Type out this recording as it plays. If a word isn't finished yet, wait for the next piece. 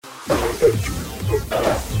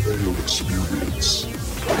Experience.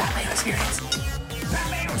 Pat Mayo Experience. Pat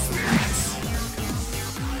Mayo Experience.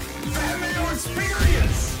 Pat Mayo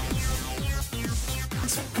Experience.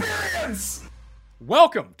 Experience.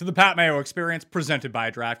 Welcome to the Pat Mayo Experience presented by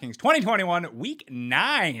DraftKings 2021 Week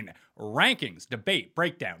 9 rankings, debate,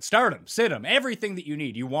 breakdown, stardom, situm, everything that you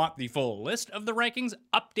need. You want the full list of the rankings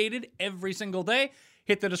updated every single day?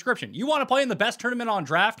 Hit the description. You want to play in the best tournament on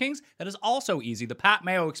DraftKings? That is also easy. The Pat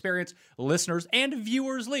Mayo Experience Listeners and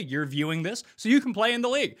Viewers League. You're viewing this, so you can play in the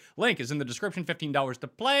league. Link is in the description. $15 to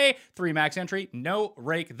play, 3 max entry, no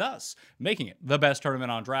rake, thus making it the best tournament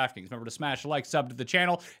on DraftKings. Remember to smash like, sub to the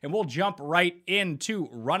channel, and we'll jump right into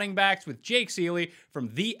running backs with Jake Seeley from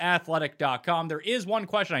theathletic.com. There is one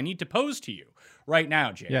question I need to pose to you right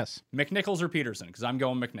now, Jake. Yes. McNichols or Peterson? Because I'm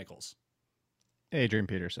going McNichols. Adrian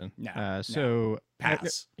Peterson. No.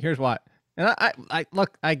 Pass. Here's what. And I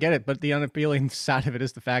look, I get it, but the unappealing side of it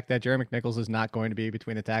is the fact that Jerry McNichols is not going to be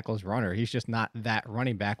between the tackles runner. He's just not that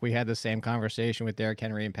running back. We had the same conversation with Derrick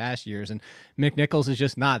Henry in past years, and McNichols is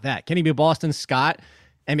just not that. Can he be Boston Scott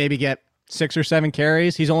and maybe get 6 or 7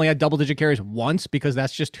 carries? He's only had double-digit carries once because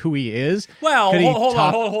that's just who he is. Well,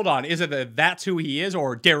 hold on. Is it that's who he is,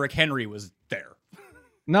 or Derrick Henry was there?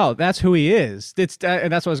 No, that's who he is.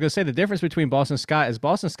 And that's what I was going to say. The difference between Boston Scott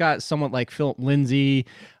is somewhat like Philip Lindsay,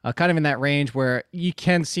 kind of in that range where you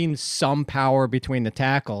can see some power between the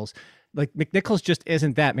tackles. Like McNichols just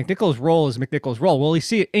isn't that. McNichols' role is McNichols' role. Will he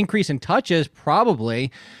see an increase in touches?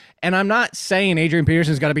 Probably. And I'm not saying Adrian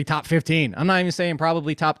Peterson's got to be top 15. I'm not even saying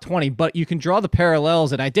probably top 20, but you can draw the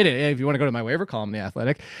parallels, and I did it. If you want to go to my waiver column, The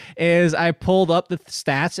Athletic, is I pulled up the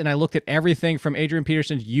stats and I looked at everything from Adrian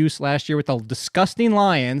Peterson's use last year with the disgusting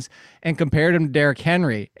Lions and compared him to Derrick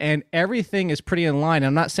Henry. And everything is pretty in line.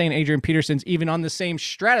 I'm not saying Adrian Peterson's even on the same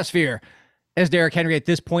stratosphere as Derrick Henry at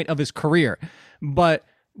this point of his career, but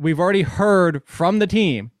we've already heard from the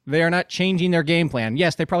team they are not changing their game plan.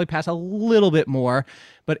 Yes, they probably pass a little bit more,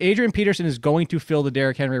 but Adrian Peterson is going to fill the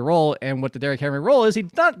Derrick Henry role, and what the Derrick Henry role is,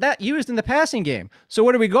 he's not that used in the passing game. So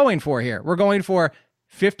what are we going for here? We're going for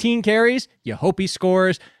 15 carries. You hope he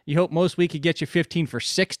scores. You hope most week he gets you 15 for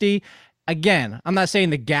 60. Again, I'm not saying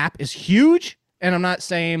the gap is huge, and I'm not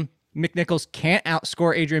saying McNichols can't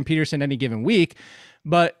outscore Adrian Peterson any given week,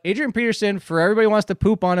 but Adrian Peterson, for everybody who wants to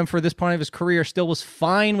poop on him for this point of his career, still was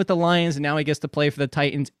fine with the Lions, and now he gets to play for the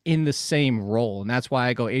Titans in the same role. And that's why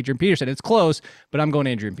I go Adrian Peterson. It's close, but I'm going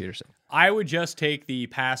Adrian Peterson. I would just take the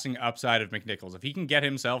passing upside of McNichols. If he can get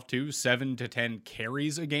himself to 7 to 10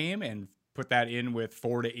 carries a game and put that in with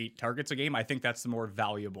 4 to 8 targets a game, I think that's the more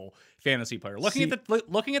valuable fantasy player. Looking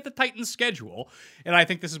at the Titans' schedule, and I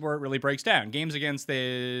think this is where it really breaks down. Games against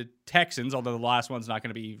the Texans, although the last one's not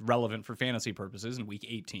going to be relevant for fantasy purposes in Week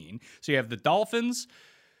 18. So you have the Dolphins,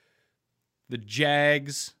 the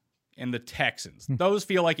Jags, and the Texans. Those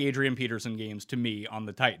feel like Adrian Peterson games to me on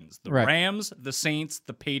the Titans. The Rams, the Saints,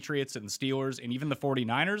 the Patriots, and the Steelers, and even the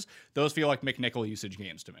 49ers, those feel like McNichol usage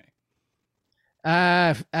games to me.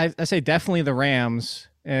 I say definitely the Rams,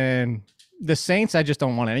 and the Saints, I just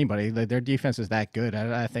don't want anybody. Their defense is that good.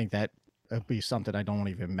 I think that would be something I don't want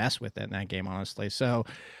to even mess with in that game, honestly. So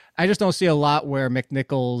I just don't see a lot where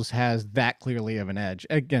McNichols has that clearly of an edge.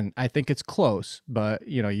 Again, I think it's close, but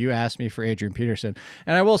you asked me for Adrian Peterson.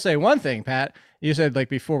 And I will say one thing, Pat, you said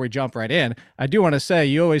before we jump right in, I do want to say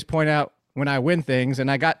you always point out when I win things, and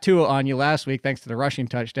I got 2 on you last week thanks to the rushing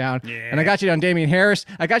touchdown. Yeah. And I got you on Damian Harris.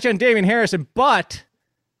 But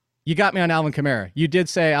you got me on Alvin Kamara. You did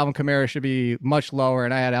say Alvin Kamara should be much lower,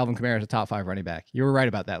 and I had Alvin Kamara as a top 5 running back. You were right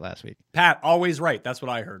about that last week. Pat, always right. That's what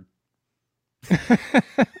I heard.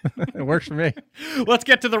 It works for me. Let's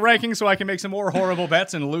get to the rankings so I can make some more horrible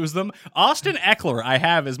bets and lose them. Austin Eckler I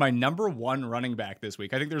have as my number 1 running back this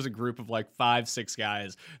week. I think there's a group of 5-6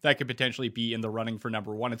 guys that could potentially be in the running for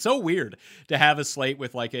number 1. It's so weird to have a slate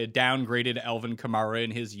with a downgraded Alvin Kamara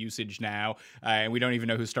in his usage now, and we don't even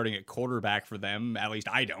know who's starting at quarterback for them. At least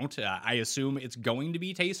I don't. I assume it's going to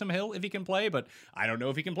be Taysom Hill if he can play, but I don't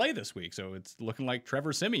know if he can play this week, so it's looking like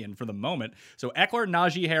Trevor Siemian for the moment. So Eckler,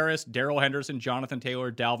 Najee Harris, Darrell Henderson, Jonathan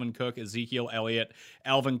Taylor, Dalvin Cook, Ezekiel Elliott,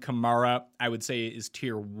 Alvin Kamara, I would say is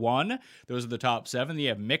tier 1. Those are the top 7. You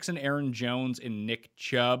have Mixon, Aaron Jones, and Nick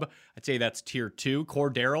Chubb. I'd say that's tier 2.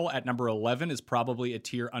 Cordero at number 11 is probably a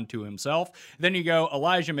tier unto himself. Then you go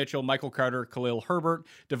Elijah Mitchell, Michael Carter, Khalil Herbert,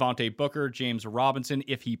 Devontae Booker, James Robinson,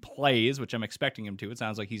 if he plays, which I'm expecting him to. It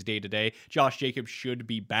sounds like he's day-to-day. Josh Jacobs should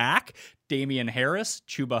be back. Damian Harris,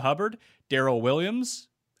 Chuba Hubbard, Darrell Williams.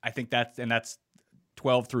 I think that's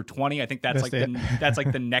 12 through 20. I think that's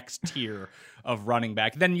the next tier of running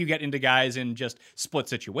back. Then you get into guys in just split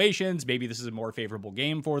situations. Maybe this is a more favorable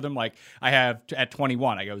game for them. Like I have at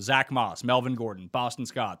 21, I go Zach Moss, Melvin Gordon, Boston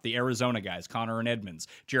Scott, the Arizona guys, Connor and Edmonds,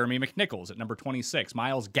 Jeremy McNichols at number 26,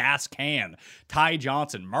 Miles Gascan, Ty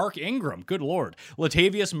Johnson, Mark Ingram, good Lord,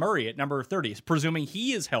 Latavius Murray at number 30, presuming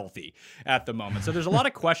he is healthy at the moment. So there's a lot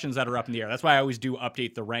of questions that are up in the air. That's why I always do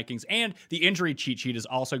update the rankings, and the injury cheat sheet is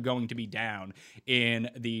also going to be down in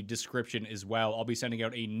the description as well. I'll be sending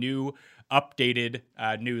out a new updated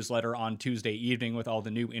newsletter on Tuesday evening with all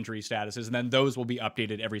the new injury statuses, and then those will be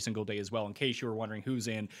updated every single day as well, in case you were wondering who's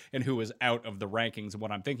in and who is out of the rankings and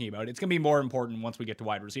what I'm thinking about. It's going to be more important once we get to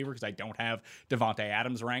wide receiver, because I don't have Devontae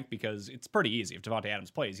Adams ranked, because it's pretty easy. If Devontae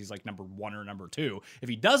Adams plays, he's like number 1 or number 2. If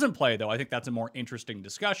he doesn't play, though, I think that's a more interesting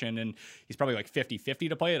discussion, and he's probably like 50-50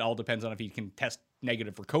 to play. It all depends on if he can test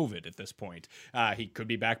negative for COVID at this point. He could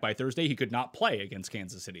be back by Thursday. He could not play against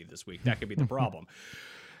Kansas City this week. That could be the problem.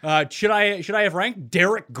 Should I have ranked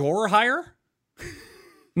Derek Gore higher?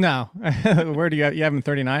 No. Where do you have him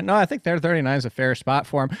 39? No, I think their 39 is a fair spot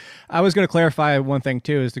for him. I was going to clarify one thing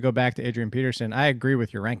too, is to go back to Adrian Peterson. I agree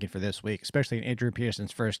with your ranking for this week, especially in Adrian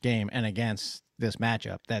Peterson's first game and against this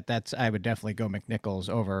matchup. That's I would definitely go McNichols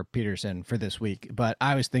over Peterson for this week. But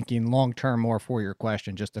I was thinking long term more for your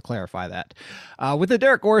question, just to clarify that. With the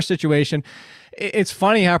Derek Gore situation, it's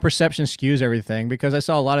funny how perception skews everything, because I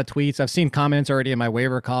saw a lot of tweets. I've seen comments already in my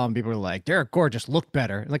waiver column. People are like, Derek Gore just looked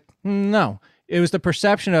better. Like, no. It was the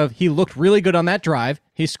perception of he looked really good on that drive.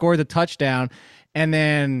 He scored the touchdown. And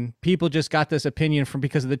then people just got this opinion from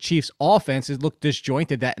because of the Chiefs' offense. It looked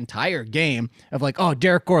disjointed that entire game of like, oh,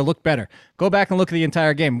 Derek Gore looked better. Go back and look at the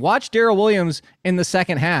entire game. Watch Darrell Williams in the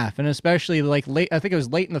second half, and especially like late. I think it was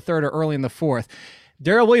late in the third or early in the fourth.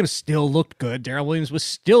 Darrell Williams still looked good. Darrell Williams was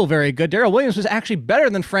still very good. Darrell Williams was actually better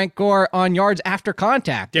than Frank Gore on yards after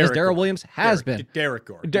contact, as Darrell Williams has been. Derek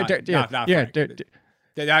Gore.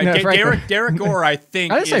 Frank. Derek Gore, I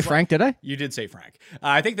think. I didn't say Frank, did I? You did say Frank.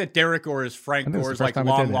 I think that Derek Gore is Frank Gore's like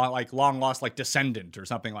long lost like descendant or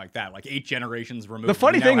something like that, like 8 generations removed. The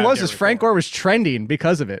funny thing was, is Frank Gore was trending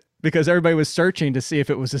because of it, because everybody was searching to see if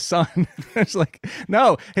it was his son. It's like,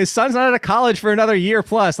 no, his son's not out of college for another year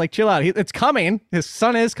plus. Like, chill out. It's coming. His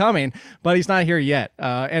son is coming, but he's not here yet.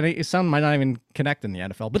 And his son might not even connect in the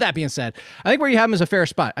NFL. But that being said, I think where you have him is a fair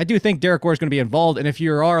spot. I do think Derek Gore is going to be involved. And if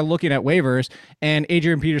you are looking at waivers and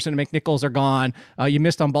Adrian Peterson and McNichols are gone, you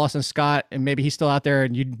missed on Boston Scott, and maybe he's still out there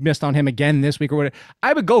and you missed on him again this week or whatever,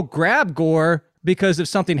 I would go grab Gore, because if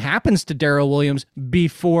something happens to Darrell Williams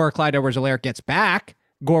before Clyde Edwards-Helaire gets back,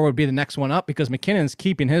 Gore would be the next one up, because McKinnon's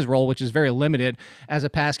keeping his role, which is very limited as a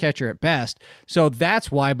pass catcher at best. So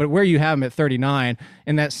that's why. But where you have him at 39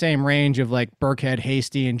 in that same range of like Burkhead,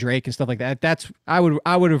 Hasty, and Drake and stuff like that, that's I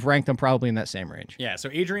would have ranked them probably in that same range. Yeah. So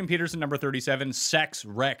Adrian Peterson, number 37, Sex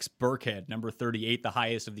Rex Burkhead, number 38, the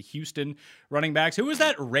highest of the Houston running backs. Who was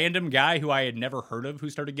that random guy who I had never heard of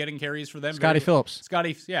who started getting carries for them? Scotty Phillips.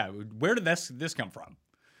 Scotty, yeah. Where did this come from?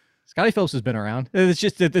 Scotty Phillips has been around. It's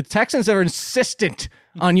just that the Texans are insistent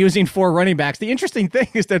on using 4 running backs. The interesting thing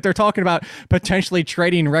is that they're talking about potentially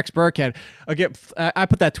trading Rex Burkhead. Again, I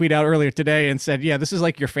put that tweet out earlier today and said, yeah, this is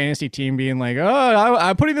like your fantasy team being like, oh,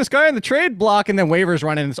 I'm putting this guy in the trade block, and then waivers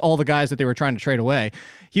run in, and it's all the guys that they were trying to trade away.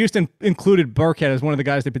 Houston included Burkhead as one of the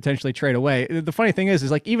guys they potentially trade away. The funny thing is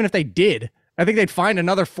like, even if they did, I think they'd find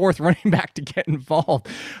another 4th running back to get involved.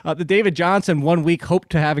 The David Johnson 1 week hoped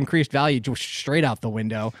to have increased value just straight out the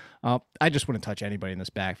window. I just wouldn't touch anybody in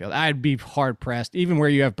this backfield. I'd be hard pressed. Even where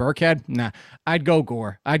you have Burkhead, nah. I'd go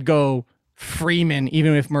Gore. I'd go Freeman,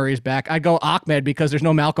 even if Murray's back. I'd go Ahmed because there's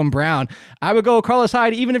no Malcolm Brown. I would go Carlos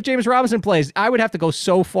Hyde, even if James Robinson plays. I would have to go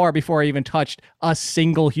so far before I even touched a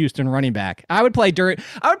single Houston running back. I would play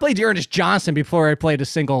D'Ernest Johnson before I played a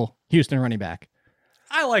single Houston running back.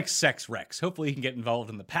 I like Sex Rex. Hopefully he can get involved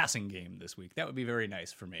in the passing game this week. That would be very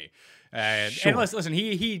nice for me. Sure. And listen,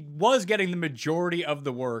 he was getting the majority of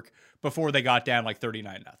the work before they got down like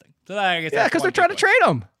 39-0. So I guess because they're trying to trade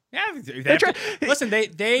him. Yeah, listen, they're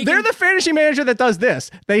the fantasy manager that does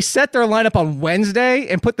this. They set their lineup on Wednesday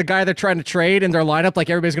and put the guy they're trying to trade in their lineup. Like,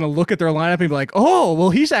 everybody's going to look at their lineup and be like, oh, well,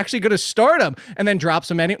 he's actually going to start him, and then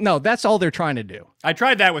drops him. No, that's all they're trying to do. I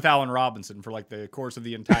tried that with Allen Robinson for like the course of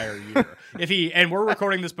the entire year. And we're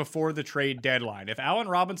recording this before the trade deadline. If Allen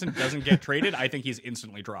Robinson doesn't get traded, I think he's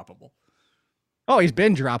instantly droppable. Oh, he's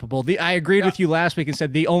been droppable. I agreed with you last week and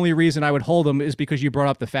said the only reason I would hold him is because you brought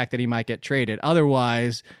up the fact that he might get traded.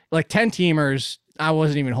 Otherwise, like 10-teamers, I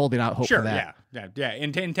wasn't even holding out hope for that. Yeah.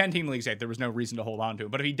 In 10-team leagues, there was no reason to hold on to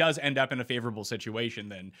him. But if he does end up in a favorable situation,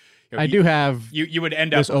 then I do have you would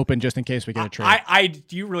end this up open just in case we get a trade.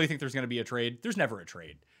 Do you really think there's going to be a trade? There's never a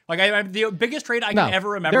trade. Like the biggest trade I can No, ever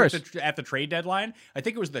remember there's- at the trade deadline, I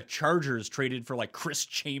think it was the Chargers traded for like Chris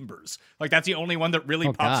Chambers. Like that's the only one that really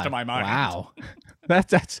Oh, pops God. to my mind. Wow.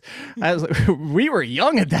 that's we were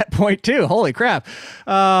young at that point too. Holy crap.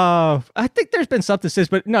 I think there's been something since,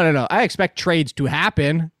 but no. I expect trades to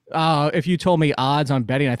happen. If you told me odds on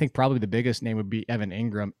betting, I think probably the biggest name would be Evan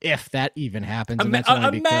Ingram, if that even happens. And that's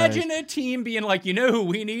only Imagine because... a team being like, you know who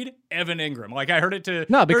we need? Evan Ingram. Like I heard it to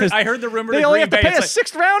No, because I heard the rumor they to only Green have to Bay. pay It's a like,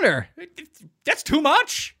 sixth rounder. that's too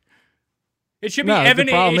much. It should be No, the Evan.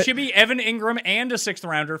 problem- It should be Evan Ingram and a sixth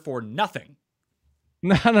rounder for nothing.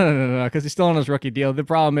 No, because he's still on his rookie deal. The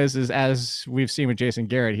problem is as we've seen with Jason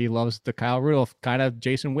Garrett, he loves the Kyle Rudolph, kind of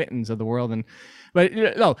Jason Wittens of the world. But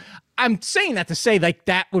no, I'm saying that to say like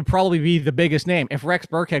that would probably be the biggest name. If Rex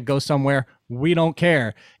Burkhead goes somewhere, we don't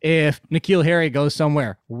care. If N'Keal Harry goes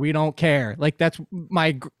somewhere, we don't care. Like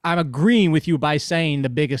I'm agreeing with you by saying the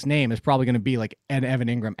biggest name is probably going to be like an Evan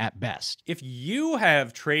Ingram at best. If you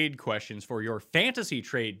have trade questions for your fantasy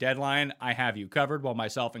trade deadline, I have you covered, while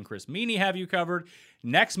myself and Chris Meany have you covered.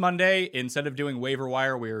 Next Monday, instead of doing waiver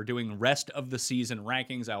wire, we are doing rest of the season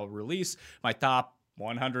rankings. I will release my top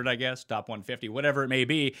 100, I guess, top 150, whatever it may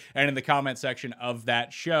be. And in the comment section of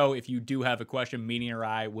that show, if you do have a question, Meany or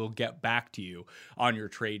I will get back to you on your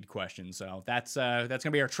trade question. So that's going to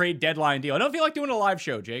be our trade deadline deal. I don't feel like doing a live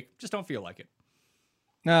show, Jake. Just don't feel like it.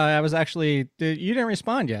 No, I was actually, you didn't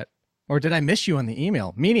respond yet. Or did I miss you on the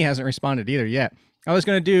email? Meany hasn't responded either yet. I was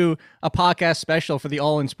going to do a podcast special for the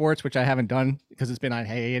All In Sports, which I haven't done because it's been on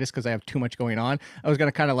hiatus because I have too much going on. I was going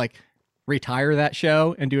to kind of like retire that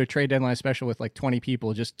show and do a trade deadline special with like 20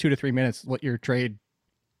 people, just 2 to 3 minutes, what your trade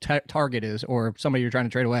target is or somebody you're trying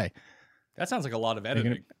to trade away. That sounds like a lot of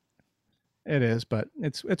editing. It is, but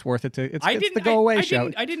it's worth it to. It's the go away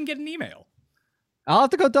show. I didn't get an email. I'll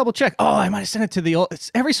have to go double check. Oh, I might have sent it to the old.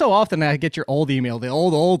 It's every so often I get your old email, the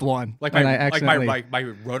old one. Like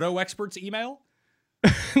my Roto Experts email.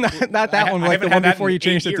 not that one, like the one before you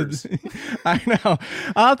changed it to. I know.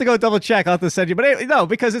 I'll have to go double check. I'll have to send you, but no,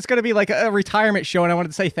 because it's going to be like a retirement show, and I wanted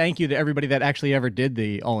to say thank you to everybody that actually ever did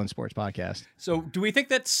the All In Sports podcast. So, do we think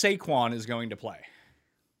that Saquon is going to play?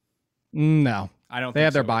 No, I don't. They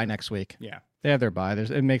have their bye next week. Yeah. They have their bye.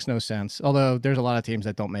 It makes no sense. Although there's a lot of teams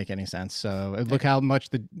that don't make any sense. So look how much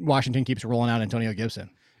the Washington keeps rolling out Antonio Gibson.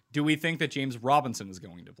 Do we think that James Robinson is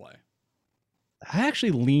going to play? I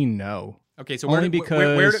actually lean no. Okay, so only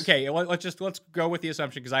because let's go with the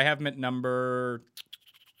assumption because I have him at number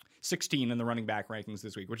 16 in the running back rankings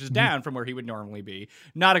this week, which is down from where he would normally be.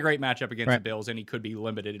 Not a great matchup against the Bills, and he could be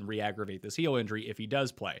limited and re-aggravate this heel injury if he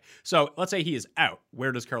does play. So let's say he is out.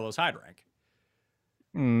 Where does Carlos Hyde rank?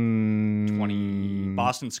 20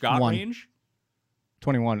 Boston Scott range?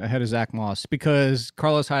 21 ahead of Zach Moss because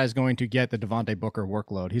Carlos Hyde is going to get the Devontae Booker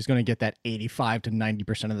workload. He's going to get that 85 to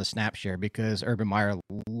 90% of the snap share because Urban Meyer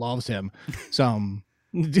loves him.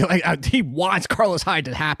 He wants Carlos Hyde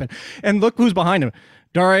to happen. And look who's behind him.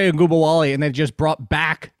 Dare Ngubawale, and they just brought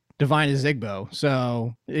back Devine Zigbo.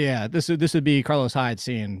 So, yeah, this would be Carlos Hyde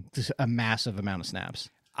seeing a massive amount of snaps.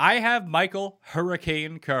 I have Michael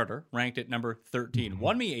Hurricane Carter ranked at number 13.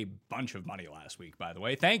 Won me a bunch of money last week, by the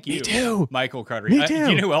way. Thank you, Me too. Michael Carter. Me too.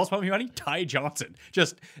 Do you know who else won me money? Ty Johnson.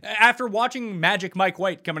 Just after watching Magic Mike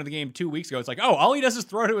White come into the game 2 weeks ago, it's like, oh, all he does is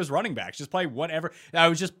throw to his running backs. Just play whatever. I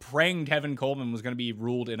was just praying Tevin Coleman was going to be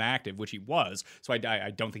ruled inactive, which he was. So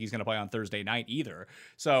I don't think he's going to play on Thursday night either.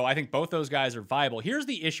 So I think both those guys are viable. Here's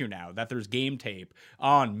the issue now that there's game tape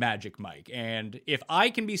on Magic Mike. And if I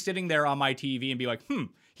can be sitting there on my TV and be like,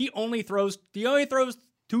 he only throws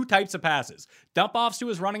 2 types of passes, dump offs to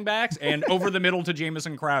his running backs and over the middle to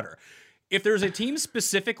Jamison Crowder. If there's a team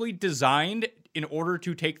specifically designed in order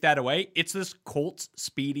to take that away, it's this Colts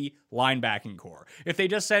speedy linebacking core. If they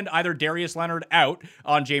just send either Darius Leonard out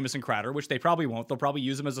on Jamison Crowder, which they probably won't, they'll probably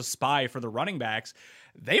use him as a spy for the running backs.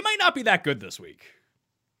 They might not be that good this week.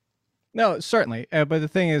 No, certainly. But the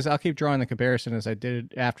thing is, I'll keep drawing the comparison as I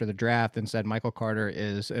did after the draft and said Michael Carter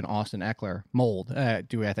is an Austin Eckler mold.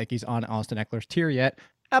 Do I think he's on Austin Eckler's tier yet?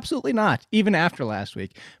 Absolutely not, even after last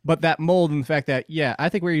week. But that mold and the fact that, I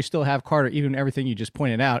think where you still have Carter, even everything you just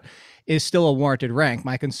pointed out, is still a warranted rank.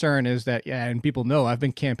 My concern is that, and people know I've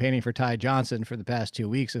been campaigning for Ty Johnson for the past 2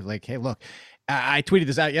 weeks of like, hey, look, I tweeted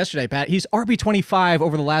this out yesterday, Pat. He's RB25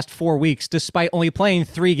 over the last 4 weeks, despite only playing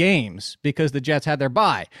 3 games because the Jets had their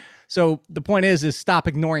bye. So the point is stop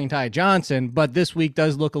ignoring Ty Johnson. But this week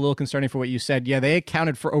does look a little concerning for what you said. Yeah, they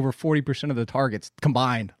accounted for over 40% of the targets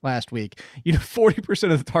combined last week.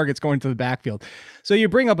 40% of the targets going to the backfield. So you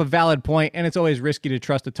bring up a valid point, and it's always risky to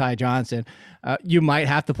trust a Ty Johnson. You might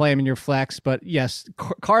have to play him in your flex, but yes,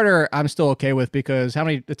 Carter, I'm still okay with, because how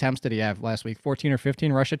many attempts did he have last week? 14 or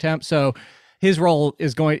 15 rush attempts. So his role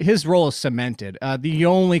is cemented. The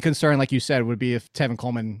only concern, like you said, would be if Tevin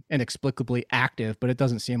Coleman inexplicably active, but it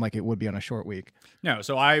doesn't seem like it would be on a short week. No,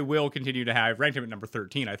 so I will continue to have ranked him at number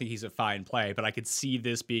 13. I think he's a fine play, but I could see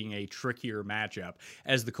this being a trickier matchup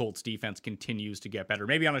as the Colts defense continues to get better.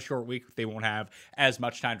 Maybe on a short week, they won't have as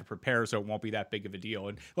much time to prepare, so it won't be that big of a deal.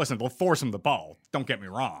 And listen, they'll force him the ball. Don't get me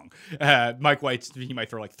wrong. Mike White, he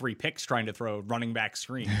might throw like 3 picks trying to throw running back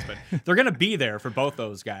screens, but they're going to be there for both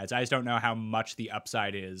those guys. I just don't know how much the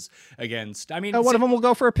upside is against. I mean, one of them will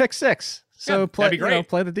go for a pick 6. So play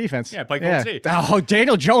the defense. Yeah, play Colts D. Oh,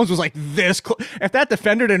 Daniel Jones was like this. If that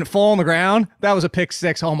defender didn't fall on the ground, that was a pick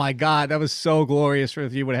 6. Oh my God, that was so glorious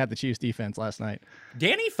if you would have had the Chiefs defense last night.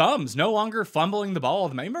 Danny Thumbs no longer fumbling the ball.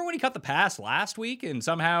 Remember when he caught the pass last week and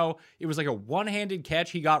somehow it was like a one-handed catch?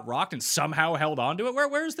 He got rocked and somehow held on to it.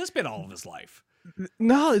 Where's this been all of his life?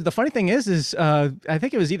 No, the funny thing is I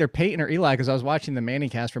think it was either Peyton or Eli, because I was watching the Manning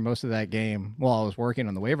cast for most of that game while I was working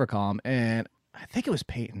on the waiver column, and I think it was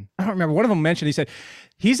Peyton. I don't remember. One of them mentioned, he said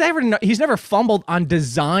he's never fumbled on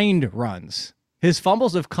designed runs. His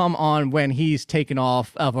fumbles have come on when he's taken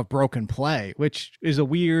off of a broken play, which is a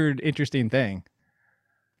weird, interesting thing.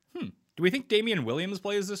 Do we think Damian Williams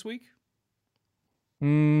plays this week?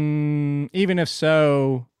 Even if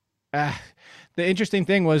so, the interesting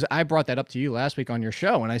thing was I brought that up to you last week on your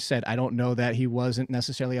show, and I said I don't know that he wasn't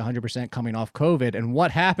necessarily 100% coming off COVID. And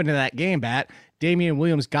what happened in that game, Bat? Damian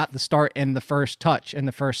Williams got the start in the first touch, in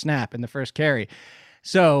the first snap, in the first carry.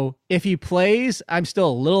 So if he plays, I'm still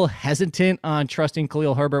a little hesitant on trusting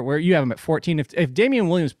Khalil Herbert, where you have him at 14. If Damian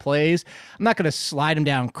Williams plays, I'm not going to slide him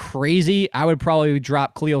down crazy. I would probably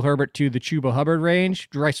drop Khalil Herbert to the Chuba Hubbard range,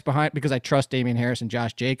 right behind, because I trust Damian Harris and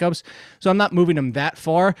Josh Jacobs. So I'm not moving him that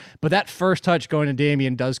far. But that first touch going to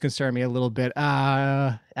Damian does concern me a little bit.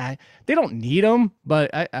 They don't need him, but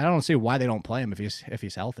I don't see why they don't play him if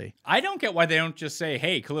he's healthy. I don't get why they don't just say,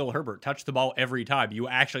 hey, Khalil Herbert, touch the ball every time. You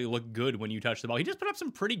actually look good when you touch the ball. He just put up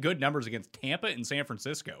some pretty good numbers against Tampa and San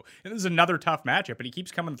Francisco. And this is another tough matchup, and he keeps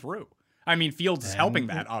coming through. I mean, Fields is helping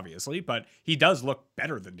that, obviously, but he does look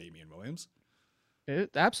better than Damian Williams.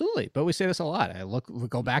 Absolutely. But we say this a lot.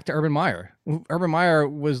 Go back to Urban Meyer. Urban Meyer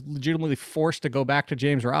was legitimately forced to go back to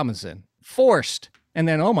James Robinson. Forced. And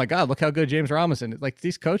then, oh my God, look how good James Robinson is. Like,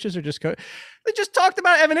 these coaches are just they just talked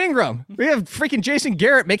about Evan Ingram. We have freaking Jason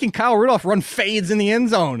Garrett making Kyle Rudolph run fades in the end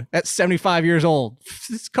zone at 75 years old.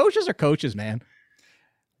 These coaches are coaches, man.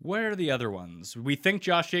 Where are the other ones? We think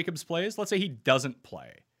Josh Jacobs plays. Let's say he doesn't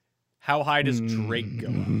play. How high does Drake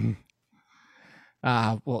go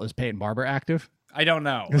up? Well, is Peyton Barber active? I don't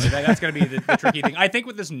know. That's going to be the tricky thing. I think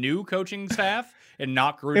with this new coaching staff and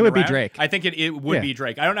not Gruden it would around, be Drake. I think it would be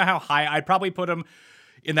Drake. I don't know how high. I'd probably put him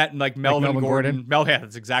in that like Melvin Gordon. Yeah,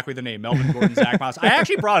 that's exactly the name. Melvin Gordon, Zach Moss. I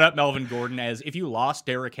actually brought up Melvin Gordon as if you lost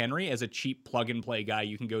Derrick Henry as a cheap plug and play guy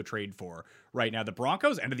you can go trade for right now. The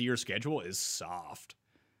Broncos' end of the year schedule is soft.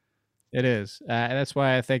 It is. And that's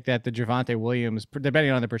why I think that the Javonte Williams,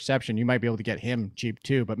 depending on the perception, you might be able to get him cheap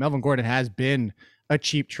too. But Melvin Gordon has been a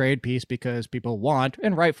cheap trade piece because people want,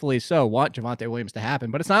 and rightfully so, want Javonte Williams to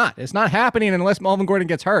happen. But it's not. It's not happening unless Melvin Gordon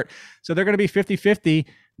gets hurt. So they're going to be 50-50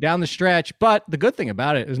 down the stretch. But the good thing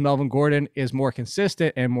about it is Melvin Gordon is more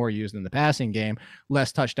consistent and more used in the passing game,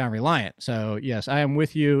 less touchdown reliant. So yes, I am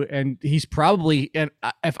with you. And he's probably, and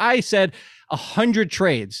if I said 100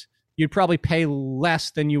 trades, you'd probably pay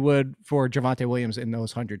less than you would for Javonte Williams in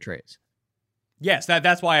those 100 trades. Yes,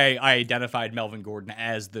 that's why I identified Melvin Gordon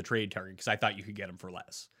as the trade target, because I thought you could get him for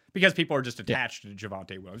less. Because people are just attached to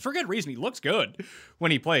Javonte Williams. For good reason. He looks good when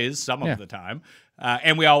he plays some of the time.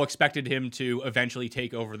 And we all expected him to eventually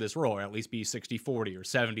take over this role, or at least be 60-40 or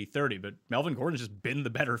 70-30. But Melvin Gordon's just been the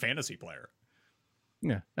better fantasy player.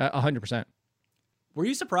 Yeah, 100%. Were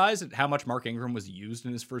you surprised at how much Mark Ingram was used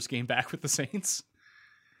in his first game back with the Saints?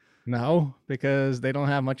 No, because they don't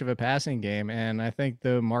have much of a passing game. And I think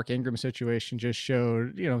the Mark Ingram situation just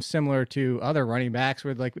showed, similar to other running backs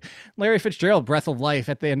with like Larry Fitzgerald, breath of life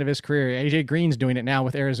at the end of his career. AJ Green's doing it now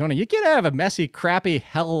with Arizona. You get out of a messy, crappy,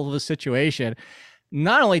 hell of a situation,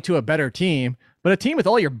 not only to a better team, but a team with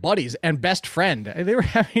all your buddies and best friend. They were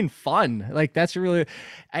having fun. Like that's really,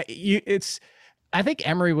 I think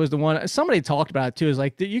Emery was the one, somebody talked about it too, is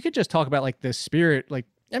like, you could just talk about like the spirit, like,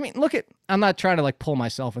 I mean, I'm not trying to like pull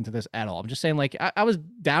myself into this at all. I'm just saying like I was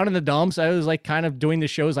down in the dumps. I was like kind of doing the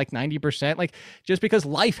shows like 90%, like just because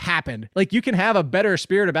life happened. Like you can have a better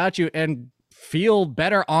spirit about you and feel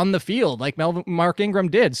better on the field like Mark Ingram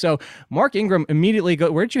did. So Mark Ingram immediately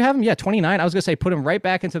where did you have him? Yeah, 29. I was going to say put him right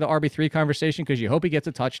back into the RB3 conversation because you hope he gets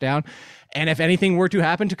a touchdown. And if anything were to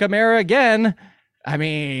happen to Kamara again, I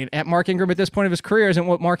mean, at Mark Ingram at this point of his career isn't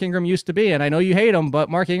what Mark Ingram used to be. And I know you hate him,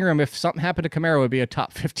 but Mark Ingram, if something happened to Kamara, would be a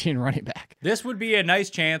top 15 running back. This would be a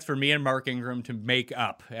nice chance for me and Mark Ingram to make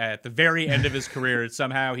up at the very end of his career.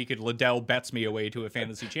 Somehow he could Liddell Betts me away to a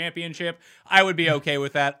fantasy championship. I would be okay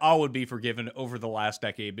with that. All would be forgiven over the last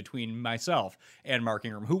decade between myself and Mark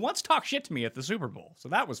Ingram, who once talked shit to me at the Super Bowl. So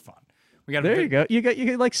that was fun. There you go. You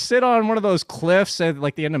could like sit on one of those cliffs at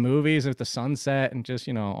like the end of movies with the sunset and just,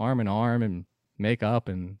 arm in arm and make up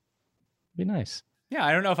and be nice. Yeah,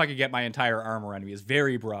 I don't know if I could get my entire arm around me. He has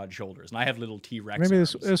very broad shoulders, and I have little T-Rex Maybe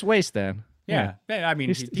arms. His waist then. Yeah. I mean,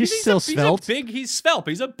 he's still svelte. He's svelte.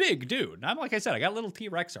 He's a big dude. I'm like I said, I got little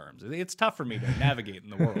T-Rex arms. It's tough for me to navigate in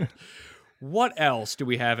the world. What else do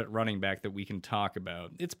we have at running back that we can talk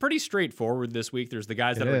about? It's pretty straightforward this week. There's the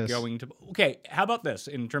guys that are going to... Okay, how about this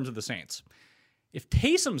in terms of the Saints? If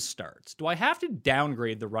Taysom starts, do I have to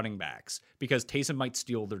downgrade the running backs because Taysom might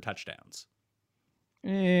steal their touchdowns?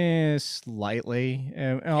 Slightly.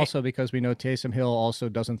 And also because we know Taysom Hill also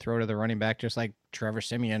doesn't throw to the running back, just like Trevor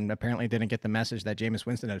Siemian apparently didn't get the message that Jameis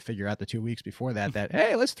Winston had to figure out the 2 weeks before that,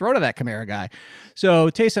 hey, let's throw to that Kamara guy. So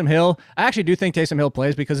Taysom Hill, I actually do think Taysom Hill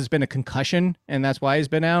plays because it's been a concussion, and that's why he's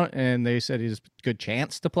been out, and they said he's a good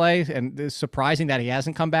chance to play, and it's surprising that he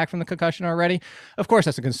hasn't come back from the concussion already. Of course,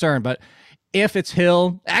 that's a concern, but if it's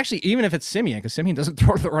Hill, actually, even if it's Siemian, because Siemian doesn't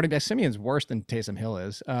throw to the running back, Siemian's worse than Taysom Hill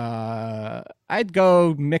is. I'd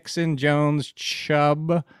go Mixon, Jones,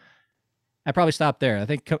 Chubb. I'd probably stop there. I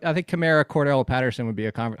think Kamara, Cordell Patterson would be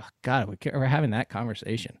a God, we're having that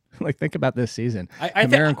conversation. Like, think about this season.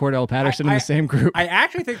 Kamara and Cordell Patterson in the same group. I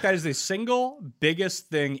actually think that is the single biggest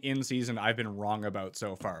thing in season I've been wrong about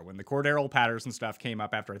so far. When the Cordell Patterson stuff came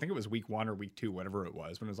up after, I think it was week 1 or week 2, whatever it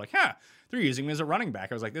was, when it was like, they're using him as a running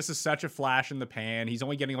back. I was like, this is such a flash in the pan. He's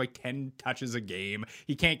only getting like 10 touches a game.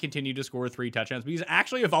 He can't continue to score 3 touchdowns, but he's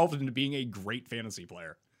actually evolved into being a great fantasy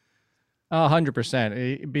player.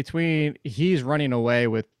 100%. He's running away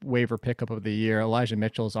with waiver pickup of the year. Elijah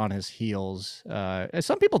Mitchell's on his heels.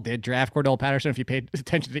 Some people did draft Cordell Patterson if you paid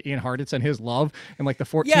attention to Ian Hartitz and his love in like the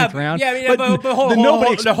 14th round. Yeah, but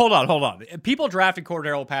hold on. People drafted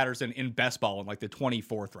Cordell Patterson in best ball in like the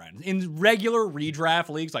 24th round. In regular redraft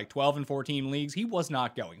leagues, like 12 and 14 leagues, he was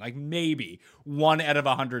not going. Like maybe 1 out of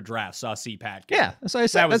 100 drafts saw CPAT go. Yeah, so I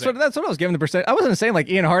said that's what I was giving the percent. I wasn't saying like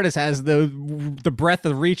Ian Hartitz has the breadth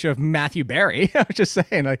of reach of Matthew Barry. I was just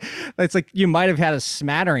saying, like, it's like you might have had a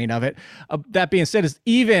smattering of it. That being said, is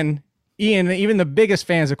even the biggest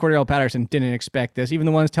fans of Cordell Patterson didn't expect this. Even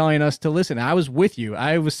the ones telling us to listen. I was with you.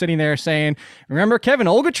 I was sitting there saying, remember Kevin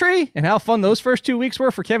Ogletree and how fun those first 2 weeks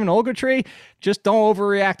were for Kevin Ogletree? Just don't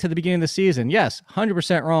overreact to the beginning of the season. Yes,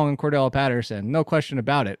 100% wrong on Cordell Patterson. No question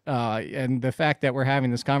about it. And the fact that we're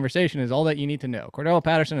having this conversation is all that you need to know. Cordell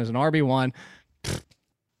Patterson is an RB1.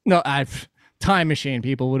 Time machine,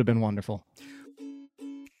 people, would have been wonderful.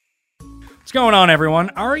 What's going on,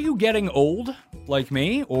 everyone? Are you getting old like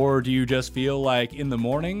me? Or do you just feel like in the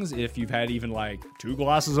mornings, if you've had even like 2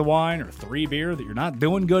 glasses of wine or 3 beer, that you're not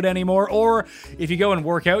doing good anymore? Or if you go and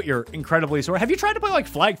work out, you're incredibly sore. Have you tried to play like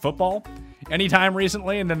flag football anytime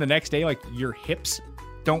recently, and then the next day, like your hips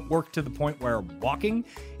don't work to the point where walking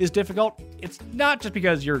is difficult? It's not just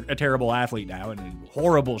because you're a terrible athlete now and in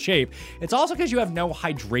horrible shape. It's also because you have no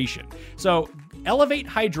hydration. So Elevate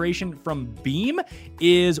Hydration from Beam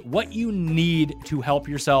is what you need to help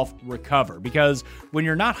yourself recover, because when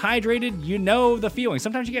you're not hydrated, you know the feeling.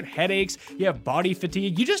 Sometimes you get headaches, you have body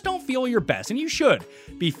fatigue, you just don't feel your best, and you should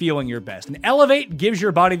be feeling your best. And Elevate gives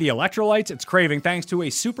your body the electrolytes it's craving thanks to a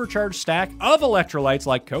supercharged stack of electrolytes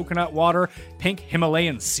like coconut water, pink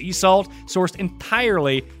Himalayan sea salt, sourced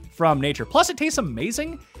entirely from nature. Plus, it tastes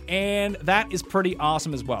amazing, and that is pretty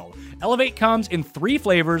awesome as well. Elevate comes in 3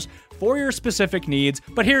 flavors for your specific needs,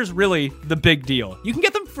 but here's really the big deal. You can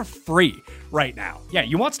get them for free right now. Yeah,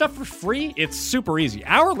 you want stuff for free? It's super easy.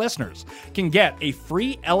 Our listeners can get a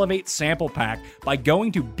free Elevate sample pack by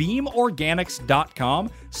going to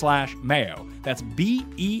beamorganics.com/mayo. That's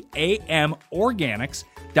BEAM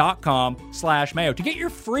organics.com/mayo to get your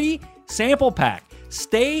free sample pack.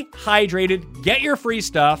 Stay hydrated, get your free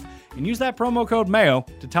stuff, and use that promo code MAYO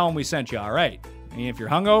to tell them we sent you, all right? And if you're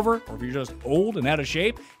hungover, or if you're just old and out of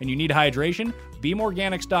shape and you need hydration,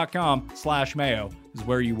 beamorganics.com/mayo is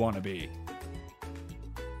where you want to be.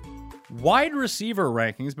 Wide receiver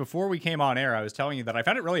rankings. Before we came on air, I was telling you that I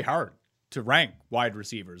found it really hard to rank wide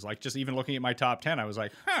receivers. Like, just even looking at my top 10, I was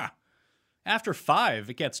like, after 5,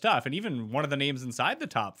 it gets tough. And even one of the names inside the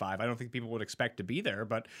top 5, I don't think people would expect to be there.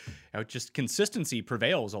 But just consistency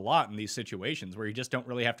prevails a lot in these situations where you just don't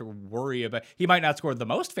really have to worry about. He might not score the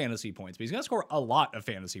most fantasy points, but he's going to score a lot of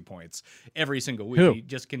fantasy points every single week. Who? He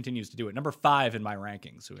just continues to do it. Number 5 in my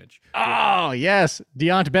rankings, which. Oh, yes.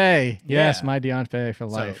 Deontay Bay. Yes, Yeah. my Deontay for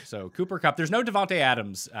life. So Cooper Kupp. There's no Devontae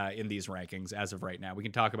Adams in these rankings as of right now. We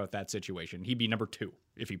can talk about that situation. He'd be number 2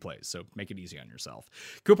 if he plays, so make it easy on yourself.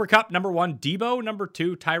 Cooper Kupp, number 1. Debo, number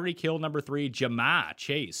 2. Tyreek Hill, number 3. Jamar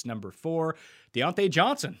Chase, number 4. Deontay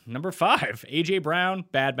Johnson, number 5. A.J. Brown,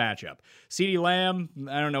 bad matchup. CeeDee Lamb,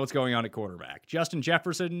 I don't know what's going on at quarterback. Justin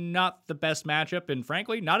Jefferson, not the best matchup, and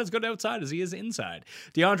frankly, not as good outside as he is inside.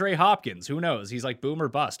 DeAndre Hopkins, who knows? He's like boom or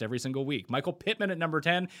bust every single week. Michael Pittman at number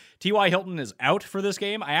 10. T.Y. Hilton is out for this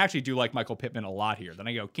game. I actually do like Michael Pittman a lot here. Then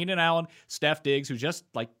I go Keenan Allen, Steph Diggs, who's just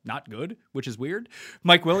like not good, which is weird.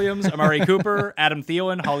 Mike Williams, Amari Cooper, Adam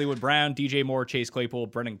Thielen, Hollywood Brown, DJ Moore, Chase Claypool,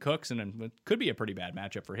 Brennan Cooks, and it could be a pretty bad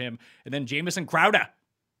matchup for him. And then Jamison Crowder.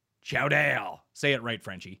 Chowdale. Say it right,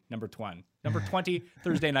 Frenchie. Number 20. Number 20,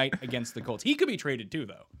 Thursday night against the Colts. He could be traded too,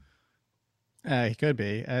 though. He could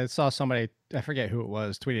be. I saw somebody, I forget who it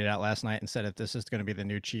was, tweeted out last night and said if this is going to be the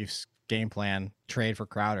new Chiefs game plan, trade for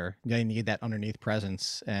Crowder. They need that underneath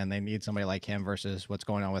presence, and they need somebody like him versus what's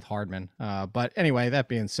going on with Hardman. But anyway, that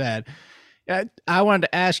being said, I wanted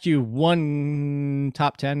to ask you one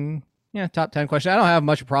top 10 question. I don't have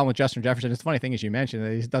much of a problem with Justin Jefferson. It's the funny thing is you mentioned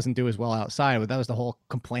that he doesn't do as well outside, but that was the whole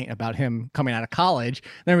complaint about him coming out of college.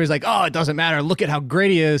 And everybody's like, oh, it doesn't matter. Look at how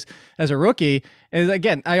great he is as a rookie. And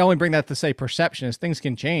again, I only bring that to say perception is things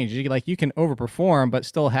can change. You can overperform, but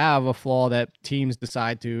still have a flaw that teams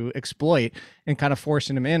decide to exploit and kind of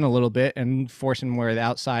forcing him in a little bit and forcing him where the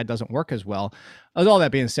outside doesn't work as well. With all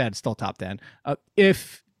that being said, still top 10.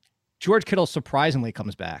 If George Kittle surprisingly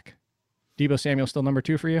comes back, Deebo Samuel still number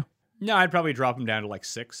 2 for you? No, I'd probably drop him down to like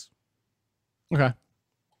 6. Okay.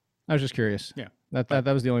 I was just curious. Yeah. That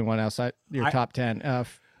was the only one outside your top 10.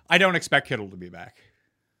 I don't expect Kittle to be back.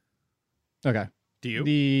 Okay. Do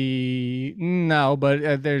you? No,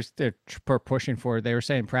 but they're pushing for it. They were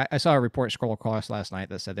saying, I saw a report scroll across last night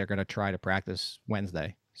that said they're going to try to practice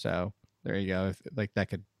Wednesday. So there you go. Like that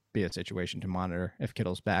could be a situation to monitor if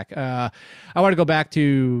Kittle's back. I want to go back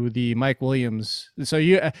to the Mike Williams. So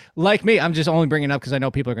you, like me, I'm just only bringing it up because I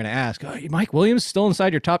know people are going to ask, oh, Mike Williams still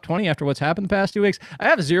inside your top 20 after what's happened the past 2 weeks? I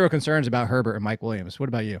have zero concerns about Herbert and Mike Williams. What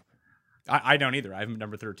about you? I don't either. I have him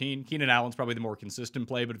number 13. Keenan Allen's probably the more consistent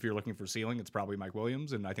play, but if you're looking for ceiling, it's probably Mike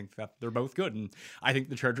Williams, and I think that they're both good, and I think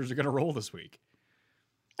the Chargers are going to roll this week.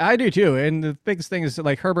 I do too. And the biggest thing is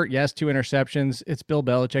like Herbert, yes, 2 interceptions. It's Bill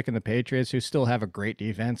Belichick and the Patriots who still have a great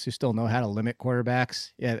defense, who still know how to limit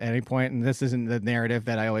quarterbacks at any point. And this isn't the narrative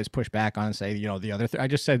that I always push back on and say, the other, I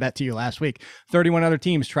just said that to you last week. 31 other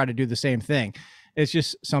teams try to do the same thing. It's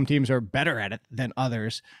just some teams are better at it than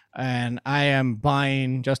others. And I am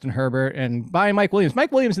buying Justin Herbert and buying Mike Williams.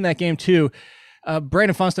 Mike Williams in that game too.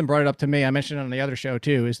 Brandon Funston brought it up to me. I mentioned it on the other show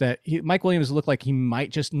too, is that Mike Williams looked like he might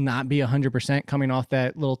just not be 100% coming off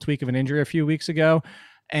that little tweak of an injury a few weeks ago.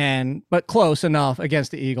 But close enough against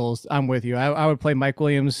the Eagles. I'm with you. I would play Mike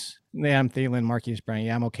Williams. Yeah, I'm Thielen, Marquise Brown.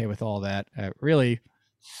 Yeah, I'm okay with all that. Really,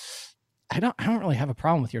 I don't really have a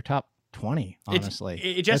problem with your top 20,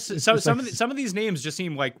 honestly. Some of these names just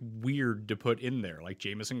seem like weird to put in there, like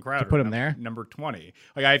Jamison Crowder. To put him there? Number 20.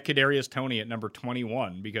 Like I have Kadarius Toney at number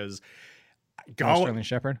 21 because Sterling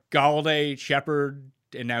Shepard, Galladay, Shepard,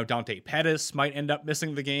 and now Dante Pettis might end up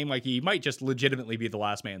missing the game. Like he might just legitimately be the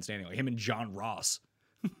last man standing, like him and John Ross.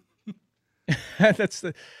 That's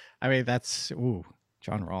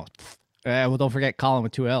John Ross. Well, don't forget Colin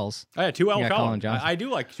with 2 L's. Oh, yeah, 2 L Colin Colin. I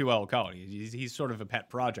do like 2 L Colin. He's sort of a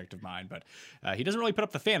pet project of mine, but he doesn't really put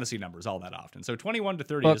up the fantasy numbers all that often. So 21 to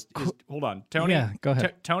 30 is hold on. Tony. Yeah, go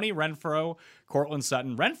ahead. Tony Renfro, Cortland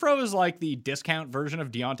Sutton. Renfro is like the discount version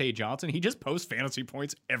of Deontay Johnson. He just posts fantasy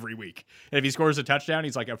points every week. And if he scores a touchdown,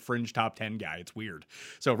 he's like a fringe top 10 guy. It's weird.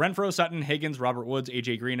 So Renfro, Sutton, Higgins, Robert Woods,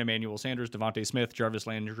 AJ Green, Emmanuel Sanders, Devontae Smith, Jarvis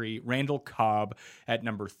Landry, Randall Cobb at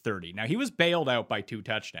number 30. Now he was bailed out by 2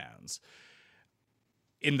 touchdowns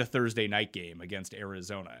in the Thursday night game against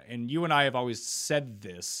Arizona. And you and I have always said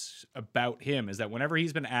this about him, is that whenever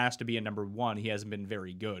he's been asked to be a number 1, he hasn't been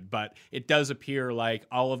very good. But it does appear like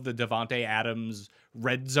all of the Devontae Adams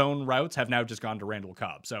red zone routes have now just gone to Randall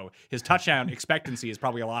Cobb. So his touchdown expectancy is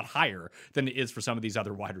probably a lot higher than it is for some of these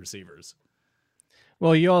other wide receivers.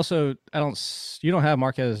 Well, you also, you don't have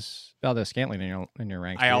Marquez Valdez-Scantling in your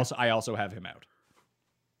ranks. I also have him out.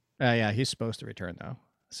 Yeah, he's supposed to return though.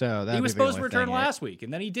 So that he was supposed to return last week,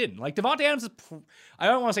 and then he didn't. Like, Davante Adams I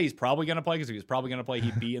don't want to say he's probably going to play, because if he was probably going to play,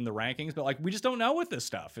 he'd be in the rankings. But, like, we just don't know with this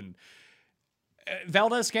stuff. And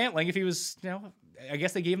Valdez-Scantling, if he was, I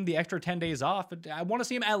guess they gave him the extra 10 days off, but I want to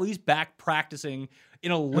see him at least back practicing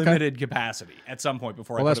in a limited capacity at some point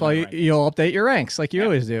before. Well, that's why you'll update your ranks like you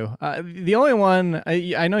always do. The only one,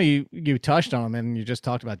 I know you touched on him and you just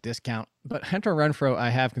talked about discount, but Hunter Renfrow I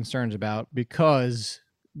have concerns about, because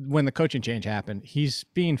when the coaching change happened, he's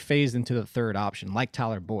being phased into the third option, like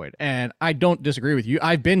Tyler Boyd. And I don't disagree with you.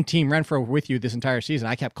 I've been Team Renfrow with you this entire season.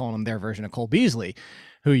 I kept calling him their version of Cole Beasley,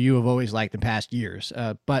 who you have always liked in past years.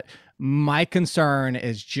 But my concern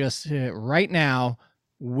is just right now,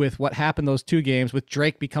 with what happened those 2 games, with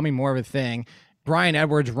Drake becoming more of a thing, Bryan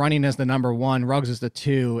Edwards running as the number 1, Ruggs as the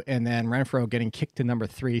 2, and then Renfrow getting kicked to number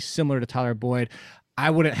 3, similar to Tyler Boyd,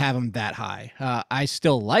 I wouldn't have him that high. I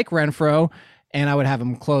still like Renfrow, and I would have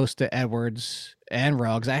him close to Edwards and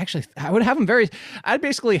Ruggs. I would have him I'd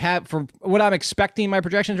basically have, for what I'm expecting my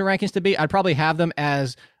projections and rankings to be, I'd probably have them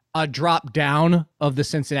as a drop down of the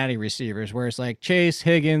Cincinnati receivers, where it's like Chase,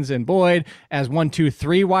 Higgins, and Boyd as 1, 2,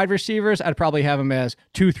 3 wide receivers. I'd probably have them as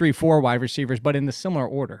 2, 3, 4 wide receivers, but in the similar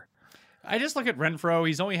order. I just look at Renfrow.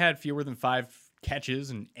 He's only had fewer than 5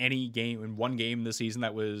 catches in one game this season.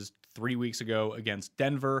 That was 3 weeks ago against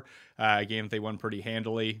Denver, a game that they won pretty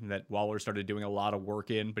handily, that Waller started doing a lot of work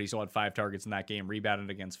in, but he still had 5 targets in that game, rebounded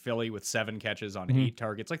against Philly with 7 catches on 8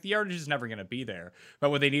 targets. Like, the yardage is never going to be there, but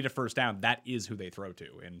when they need a first down, that is who they throw to,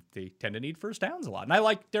 and they tend to need first downs a lot. And I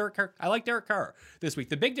like Derek Carr this week.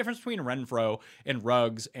 The big difference between Renfrow and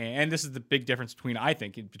Ruggs, and this is the big difference I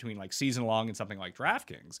think between like season long and something like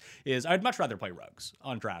DraftKings, is I'd much rather play Ruggs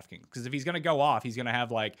on DraftKings, because if he's going to go off, he's going to have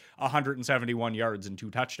like 171 yards and 2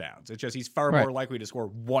 touchdowns. It's just he's far more likely to score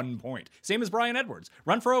 1 point. Same as Bryan Edwards.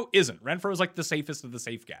 Renfrow isn't. Renfrow is like the safest of the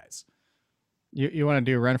safe guys. You want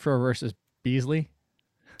to do Renfrow versus Beasley?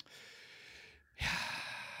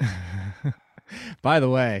 By the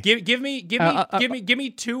way, give me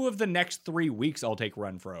 2 of the next 3 weeks. I'll take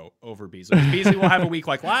Renfrow over Beasley. Beasley will have a week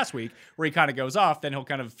like last week where he kind of goes off, then he'll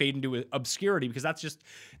kind of fade into obscurity, because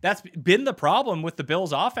that's been the problem with the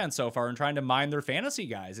Bills' offense so far in trying to mine their fantasy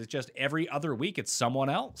guys. It's just every other week it's someone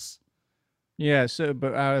else. Yeah,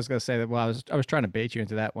 but I was going to say that, well, I was trying to bait you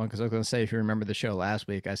into that one, because I was going to say, if you remember the show last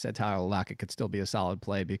week, I said Tyler Lockett could still be a solid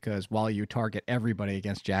play, because while you target everybody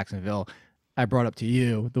against Jacksonville, I brought up to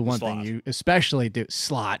you the one thing you especially do.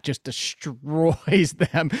 Slot just destroys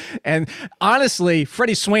them. And honestly,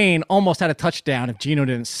 Freddie Swain almost had a touchdown if Geno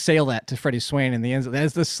didn't sail that to Freddie Swain in the end zone.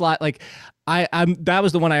 That's the slot. Like, that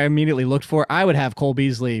was the one I immediately looked for. I would have Cole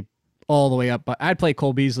Beasley all the way up, but I'd play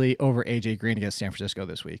Cole Beasley over AJ Green against San Francisco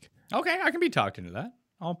this week. Okay, I can be talked into that.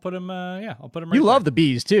 I'll put him. I'll put him. Right, you love the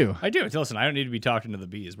Bees too. I do. Listen, I don't need to be talking to the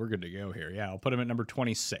Bees. We're good to go here. Yeah, I'll put him at number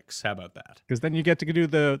 26. How about that? Because then you get to do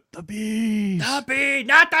the Bees. The Bees,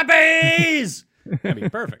 not the Bees. That'd be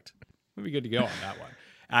perfect. We'd be good to go on that one.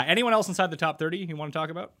 Anyone else inside the top 30 you want to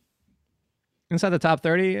talk about? Inside the top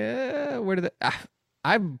 30, where did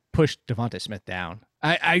I pushed Devontae Smith down.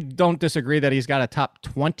 I don't disagree that he's got a top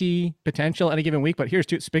 20 potential any given week, but here's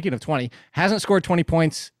speaking of 20, hasn't scored 20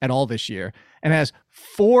 points at all this year and has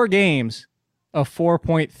 4 games of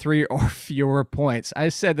 4.3 or fewer points. I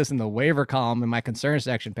said this in the waiver column in my concern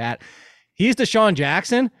section, Pat. He's Deshaun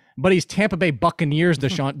Jackson, but he's Tampa Bay Buccaneers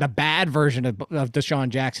Deshaun. The bad version of Deshaun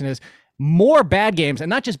Jackson is more bad games, and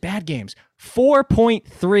not just bad games,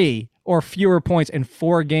 4.3 or fewer points in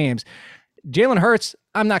 4 games. Jalen Hurts,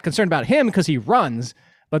 I'm not concerned about him because he runs,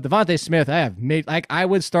 but Devontae Smith, I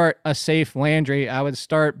would start a safe Landry. I would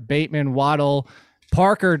start Bateman, Waddle,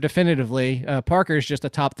 Parker definitively. Parker is just a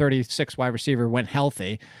top 36 wide receiver when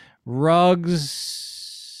healthy. Ruggs,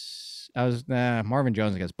 Marvin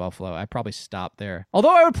Jones against Buffalo. I probably stop there.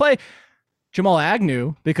 Although I would play Jamal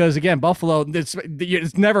Agnew because, again, Buffalo,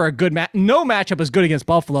 it's never a good match. No matchup is good against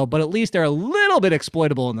Buffalo, but at least they're a little bit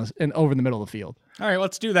exploitable over in the middle of the field. All right,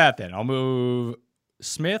 let's do that then. I'll move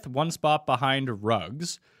Smith 1 spot behind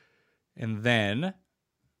Ruggs, and then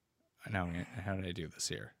how did I do this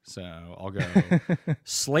here? So I'll go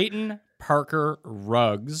Slayton, Parker,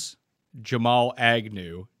 Ruggs, Jamal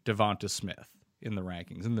Agnew, Devonta Smith in the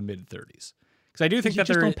rankings in the mid-30s. Because I do think that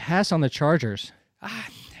they don't pass on the Chargers. I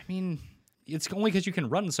mean, it's only because you can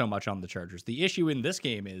run so much on the Chargers. The issue in this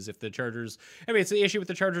game is if the Chargers, it's the issue with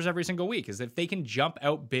the Chargers every single week, is if they can jump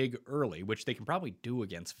out big early, which they can probably do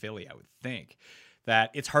against Philly, I would think,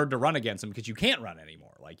 that it's hard to run against them because you can't run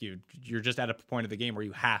anymore. Like you're just at a point of the game where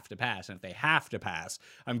you have to pass. And if they have to pass,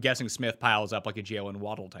 I'm guessing Smith piles up like a Jalen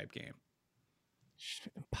Waddle type game.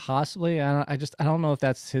 Possibly. I don't know if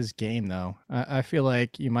that's his game though. I feel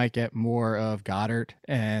like you might get more of Goddard,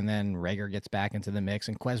 and then Rager gets back into the mix,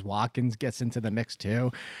 and Quez Watkins gets into the mix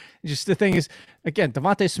too. Just the thing is, again,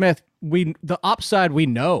 Devontae Smith, the upside we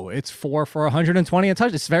know it's 4 for 120 and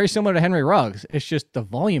touch. It's very similar to Henry Ruggs. It's just the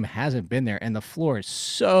volume hasn't been there, and the floor is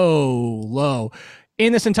so low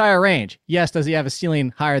in this entire range. Yes, does he have a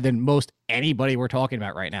ceiling higher than most anybody we're talking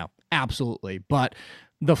about right now? Absolutely, but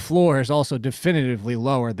the floor is also definitively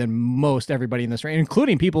lower than most everybody in this range,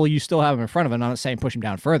 including people you still have him in front of him. I'm not saying push him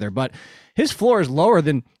down further, but his floor is lower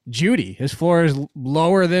than Judy. His floor is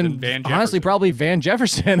lower than honestly probably Van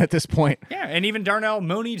Jefferson at this point. Yeah, and even Darnell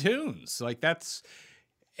Mooney Tunes. Like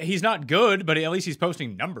he's not good, but at least he's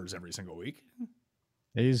posting numbers every single week.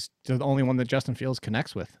 He's the only one that Justin Fields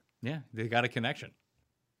connects with. Yeah, they got a connection.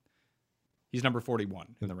 He's number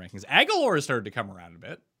 41 in the rankings. Aguilar has started to come around a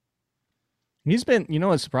bit. He's been,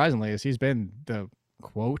 what surprisingly is he's been the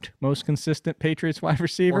quote most consistent Patriots wide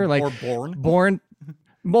receiver. Or Bourne.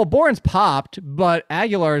 Well, Bourne's popped, but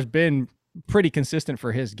Aguilar's been pretty consistent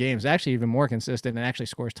for his games. Actually, even more consistent and actually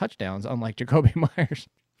scores touchdowns, unlike Jacoby Myers.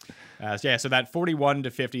 So that 41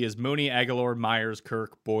 to 50 is Mooney, Aguilar, Myers,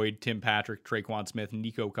 Kirk, Boyd, Tim Patrick, Traquan Smith,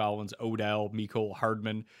 Nico Collins, Odell, Mecole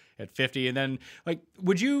Hardman at 50. And then,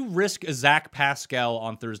 would you risk a Zach Pascal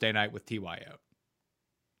on Thursday night with T.Y. out?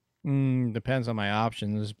 Depends on my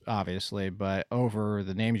options, obviously, but over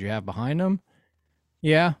the names you have behind them,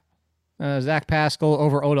 yeah. Zach Pascal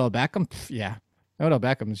over Odell Beckham, yeah. Odell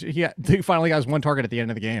Beckham, he finally got his one target at the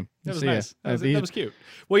end of the game. That was nice. That was cute.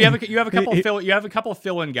 Well, you have a couple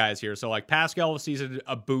fill-in guys here. So Pascal sees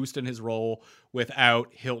a boost in his role without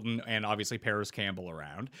Hilton and obviously Paris Campbell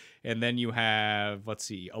around. And then you have,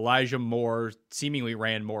 Elijah Moore seemingly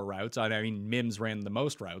ran more routes. I mean, Mims ran the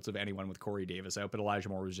most routes of anyone with Corey Davis out, but Elijah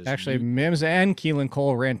Moore was just actually Mims and Keelan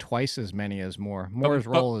Cole ran twice as many as Moore. Moore's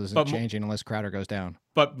role isn't changing unless Crowder goes down.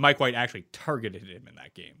 But Mike White actually targeted him in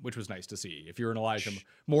that game, which was nice to see. If you're an Elijah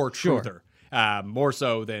Moore truther, more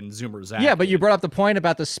so than Zoomer Zach. Yeah, but you brought up the point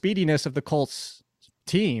about the speediness of the Colts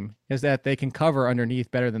team is that they can cover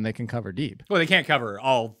underneath better than they can cover deep. Well, they can't cover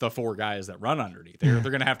all the 4 guys that run underneath. They're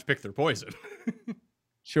going to have to pick their poison.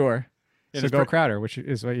 Sure. So go Crowder, which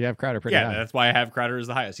is why you have Crowder pretty high. Yeah, that's why I have Crowder as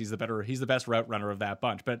the highest. He's the best route runner of that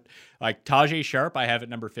bunch. But Tajay Sharp, I have at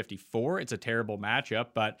number 54. It's a terrible matchup,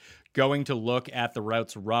 but going to look at the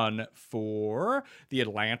routes run for the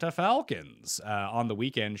Atlanta Falcons on the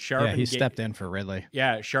weekend. He stepped in for Ridley.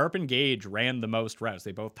 Yeah, Sharp and Gage ran the most routes.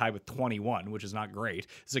 They both tied with 21, which is not great.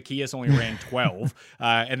 Zacchaeus only ran 12.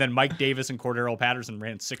 And then Mike Davis and Cordero Patterson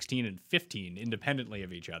ran 16 and 15 independently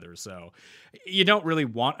of each other. So you don't really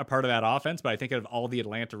want a part of that offense, but I think out of all the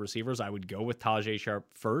Atlanta receivers, I would go with Tajay Sharp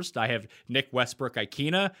first. I have Nick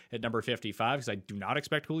Westbrook-Ikhine at number 55 because I do not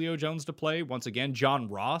expect Julio Jones to play. Once again, John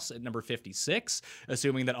Ross at number 56,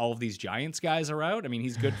 assuming that all of these Giants guys are out. I mean,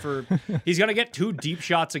 he's good for he's going to get 2 deep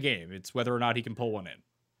shots a game. It's whether or not he can pull one in.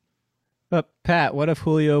 But Pat, what if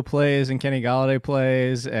Julio plays and Kenny Golladay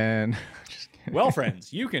plays and well,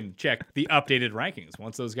 friends, you can check the updated rankings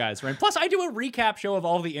once those guys ran. Plus, I do a recap show of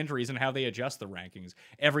all the injuries and how they adjust the rankings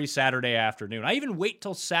every Saturday afternoon. I even wait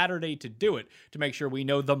till Saturday to do it to make sure we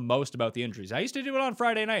know the most about the injuries. I used to do it on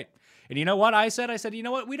Friday night. And you know what I said? I said, you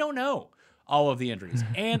know what? We don't know all of the injuries.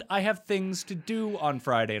 And I have things to do on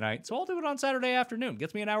Friday night, so I'll do it on Saturday afternoon.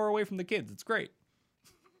 Gets me an hour away from the kids. It's great.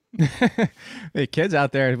 The kids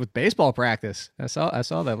out there with baseball practice. I saw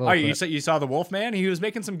that little clip. You saw the Wolfman? He was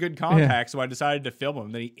making some good contact, so I decided to film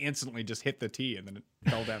him. Then he instantly just hit the tee, and then it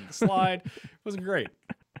fell down the slide. It wasn't great.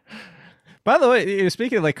 By the way,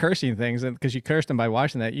 speaking of cursing things, because you cursed him by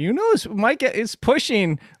watching that,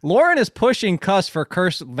 Lauren is pushing Cuss for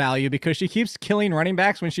curse value because she keeps killing running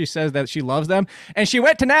backs when she says that she loves them. And she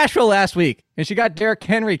went to Nashville last week and she got Derrick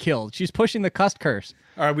Henry killed. She's pushing the Cuss curse.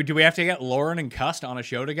 All right, do we have to get Lauren and Cuss on a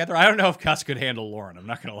show together? I don't know if Cuss could handle Lauren. I'm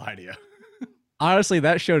not going to lie to you. Honestly,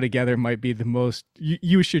 that show together might be the most,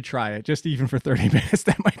 you should try it, just even for 30 minutes.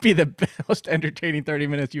 That might be the most entertaining 30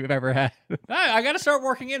 minutes you've ever had. I got to start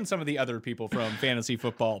working in some of the other people from fantasy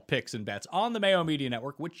football picks and bets on the Mayo Media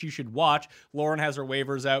Network, which you should watch. Lauren has her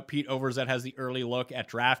waivers out. Pete Overzet has the early look at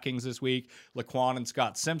DraftKings this week. Laquan and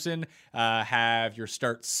Scott Simpson have your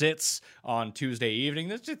start sits on Tuesday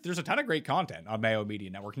evening. There's a ton of great content on Mayo Media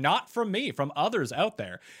Network. Not from me, from others out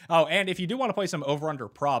there. Oh, and if you do want to play some over-under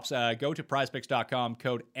props, go to prizepicks.com prizepicks.com,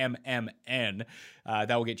 code MMN.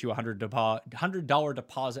 That will get you a $100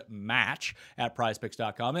 deposit match at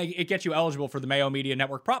prizepicks.com. It gets you eligible for the Mayo Media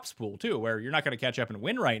Network props pool, too, where you're not going to catch up and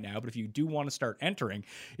win right now, but if you do want to start entering,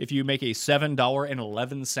 if you make a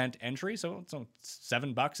 $7.11 entry, so it's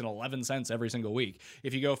 $7.11 every single week.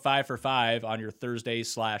 If you go 5 for 5 on your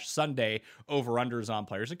Thursday/Sunday over-unders on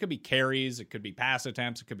players, it could be carries, it could be pass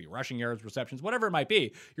attempts, it could be rushing yards, receptions, whatever it might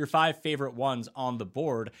be, your 5 favorite ones on the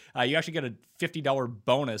board, you actually get a $50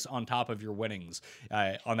 bonus on top of your winnings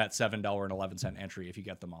on that $7.11 entry if you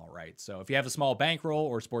get them all right. So if you have a small bankroll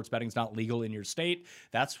or sports betting's not legal in your state,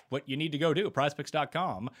 that's what you need to go do.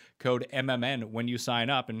 prizepicks.com, code MMN when you sign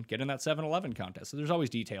up and get in that 7-Eleven contest. So there's always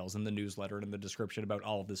details in the newsletter and in the description about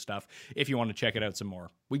all of this stuff if you want to check it out some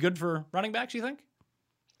more. We good for running backs, you think?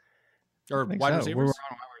 Or wide receivers? We're on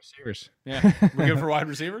wide receivers. Yeah, we're good for wide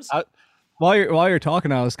receivers? While you're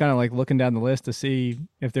talking, I was kind of like looking down the list to see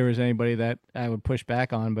if there was anybody that I would push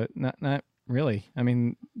back on, but not really. I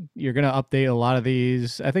mean, you're going to update a lot of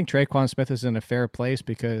these. I think Traquan Smith is in a fair place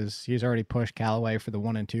because he's already pushed Callaway for the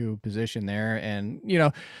 1 and 2 position there. And,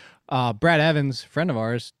 Brad Evans, friend of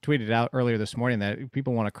ours, tweeted out earlier this morning that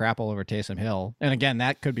people want to crap all over Taysom Hill. And again,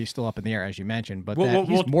 that could be still up in the air, as you mentioned, but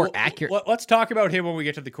he's more accurate. Let's talk about him when we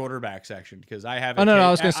get to the quarterback section because I have. Oh, no, I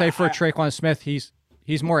was going to say for Traquan Smith, he's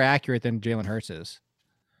more accurate than Jalen Hurts is.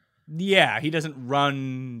 Yeah, he doesn't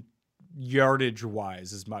run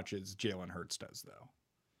yardage-wise as much as Jalen Hurts does, though.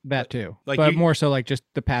 That too, but more so like just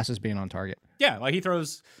the passes being on target. Yeah, like he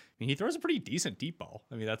throws a pretty decent deep ball.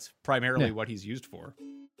 I mean, that's primarily what he's used for.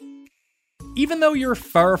 Even though you're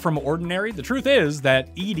far from ordinary, the truth is that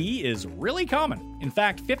ED is really common. In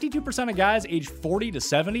fact, 52% of guys aged 40 to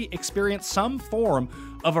 70 experience some form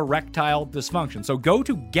of erectile dysfunction. So go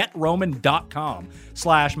to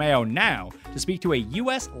GetRoman.com/Mayo now to speak to a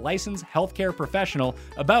U.S. licensed healthcare professional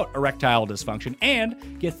about erectile dysfunction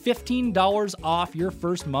and get $15 off your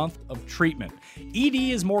first month of treatment. ED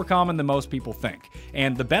is more common than most people think,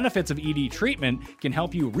 and the benefits of ED treatment can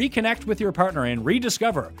help you reconnect with your partner and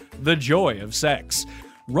rediscover the joy of sex.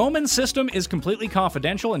 Roman's system is completely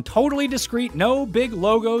confidential and totally discreet, no big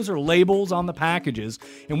logos or labels on the packages.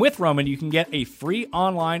 And with Roman, you can get a free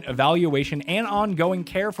online evaluation and ongoing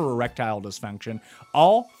care for erectile dysfunction,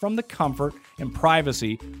 all from the comfort and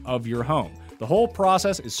privacy of your home. The whole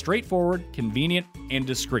process is straightforward, convenient, and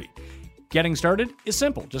discreet. Getting started is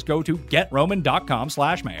simple. Just go to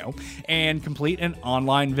GetRoman.com/Mayo and complete an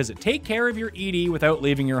online visit. Take care of your ED without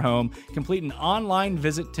leaving your home. Complete an online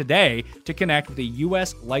visit today to connect with a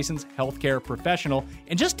U.S. licensed healthcare professional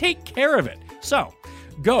and just take care of it. So,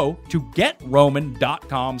 go to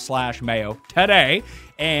GetRoman.com/Mayo today,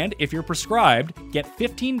 and if you're prescribed, get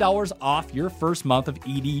 $15 off your first month of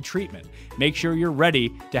ED treatment. Make sure you're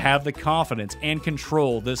ready to have the confidence and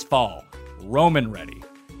control this fall. Roman ready.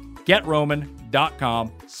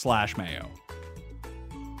 GetRoman.com/Mayo.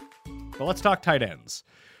 But let's talk tight ends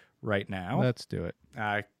right now. Let's do it.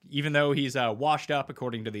 Even though he's washed up,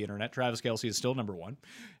 according to the internet, Travis Kelce is still number 1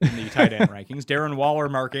 in the tight end rankings. Darren Waller,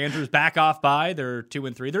 Mark Andrews back off by. They're 2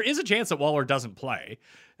 and 3. There is a chance that Waller doesn't play.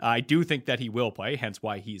 I do think that he will play, hence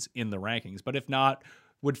why he's in the rankings. But if not,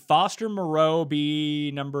 would Foster Moreau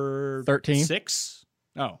be number 13? 6?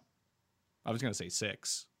 Oh, I was going to say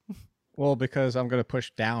 6. Well, because I'm going to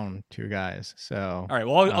push down 2 guys. So, all right.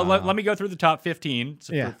 Well, let me go through the top 15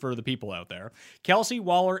 for the people out there. Kelce,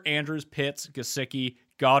 Waller, Andrews, Pitts, Gesicki,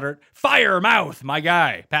 Goddard, Firemouth, my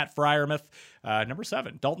guy, Pat Freiermuth. Number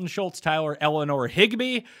 7, Dalton Schultz, Tyler Eleanor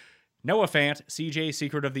Higbee, Noah Fant, CJ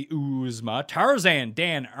Secret of the Uzma, Tarzan,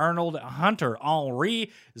 Dan Arnold, Hunter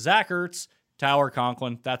Henry, Zach Ertz, Tyler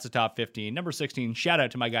Conklin. That's the top 15. Number 16, shout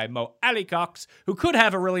out to my guy Mo Alley-Cox, who could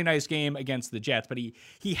have a really nice game against the Jets, but he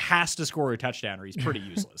has to score a touchdown or he's pretty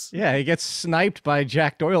useless. Yeah, he gets sniped by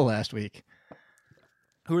Jack Doyle last week.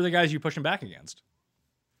 Who are the guys you pushing back against?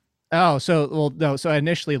 Oh, so I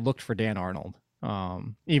initially looked for Dan Arnold,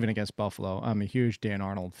 even against Buffalo. I'm a huge Dan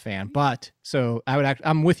Arnold fan, but so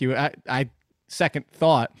I'm with you. I second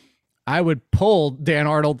thought, I would pull Dan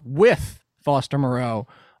Arnold with Foster Moreau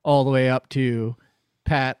all the way up to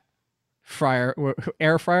Pat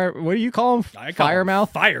Air Fryer. What do you call him?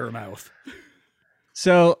 Firemouth. Firemouth.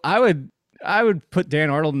 So I would put Dan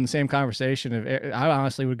Arnold in the same conversation. I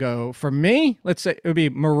honestly would go, for me, let's say it would be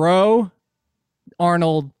Moreau,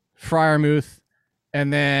 Arnold, Freiermuth,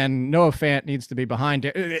 and then Noah Fant needs to be behind,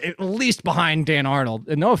 at least behind Dan Arnold.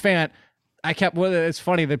 And Noah Fant, well, it's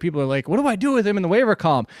funny that people are like, what do I do with him in the waiver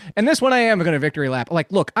column? And this one I am going to victory lap.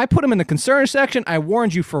 Like, look, I put him in the concern section. I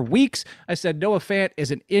warned you for weeks. I said Noah Fant is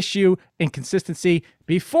an issue in consistency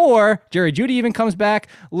before Jerry Jeudy even comes back,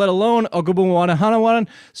 let alone Ogbongbemiwan.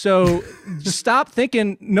 So just stop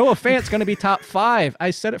thinking Noah Fant's going to be top 5.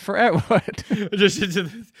 I said it forever.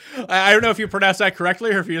 I don't know if you pronounced that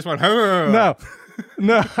correctly or if you just went, No.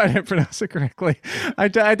 No, I didn't pronounce it correctly. I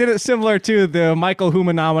did it similar to the Michael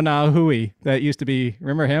Humanamana Hui that used to be.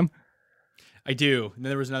 Remember him? I do. And then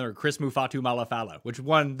there was another Chris Mufatu Malafala,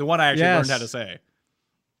 the one I actually learned how to say.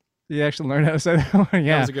 You actually learned how to say that one?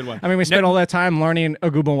 Yeah. That was a good one. I mean, we spent all that time learning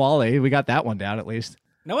Ogunbowale. We got that one down at least.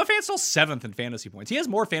 Noah Fant's still 7th in fantasy points. He has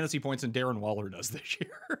more fantasy points than Darren Waller does this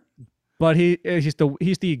year. But he's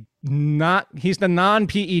the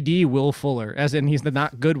non-PED Will Fuller, as in he's the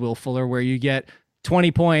not good Will Fuller, where you get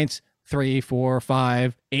 20 points, 3, 4,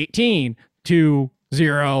 5, 18, 2,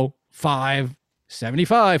 0, 5,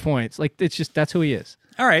 75 points. Like, it's just, that's who he is.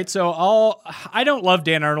 All right, so I don't love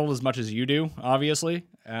Dan Arnold as much as you do, obviously,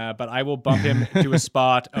 but I will bump him to a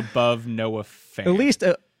spot above Noah Fant.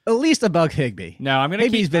 At least above Higbee. No, I'm gonna.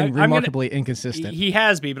 Maybe he's been remarkably inconsistent. He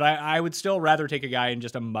has been, but I would still rather take a guy in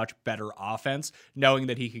just a much better offense, knowing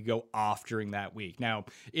that he could go off during that week. Now,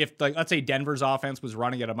 if let's say Denver's offense was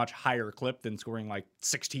running at a much higher clip than scoring like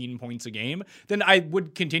 16 points a game, then I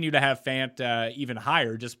would continue to have Fant even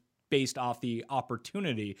higher, just based off the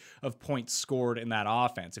opportunity of points scored in that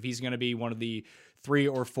offense. If he's going to be one of the 3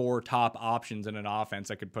 or 4 top options in an offense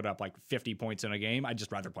that could put up like 50 points in a game, I'd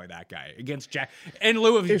just rather play that guy against in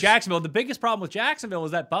lieu of Jacksonville. The biggest problem with Jacksonville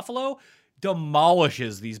is that Buffalo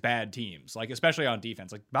demolishes these bad teams, like especially on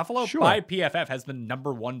defense. Like Buffalo by PFF has the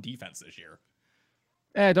number 1 defense this year.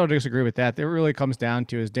 I don't disagree with that. It really comes down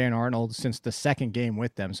to is Dan Arnold since the second game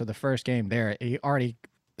with them. So the first game there, he already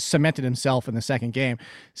cemented himself in the second game.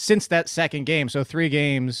 Since that second game, so 3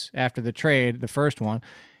 games after the trade, the first one,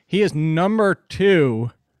 he is number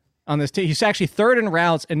 2 on this team. He's actually 3rd in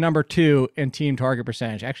routes and number 2 in team target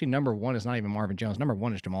percentage. Actually, number 1 is not even Marvin Jones. Number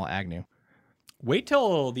 1 is Jamal Agnew. Wait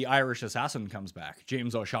till the Irish assassin comes back,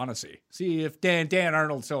 James O'Shaughnessy. See if Dan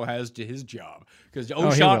Arnold still has his job. Because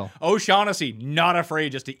O'Shaughnessy, not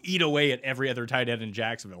afraid just to eat away at every other tight end in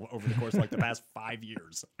Jacksonville over the course of like the past 5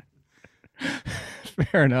 years.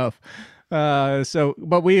 Fair enough.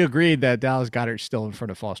 But we agreed that Dallas Goedert's still in front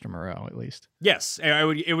of Foster Moreau, at least. Yes,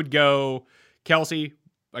 it would go Kelsey.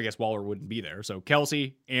 I guess Waller wouldn't be there. So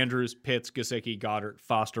Kelsey, Andrews, Pitts, Gesicki, Goddard,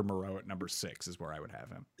 Foster Moreau at number 6 is where I would have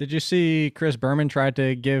him. Did you see Chris Berman tried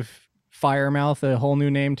to give Firemouth a whole new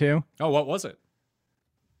name too? Oh, what was it?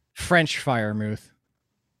 French Firemouth.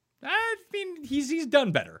 I mean, he's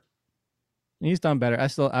done better. He's done better.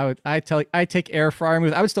 I take air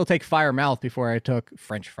Firemouth. I would still take Firemouth before I took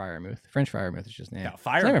French Firemouth. French Firemouth is just name. Yeah, It's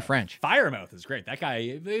not even French. Firemouth is great. That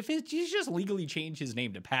guy, if he's just legally changed his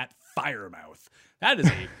name to Pat Firemouth, that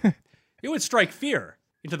is it would strike fear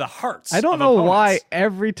into the hearts. I don't of know opponents. why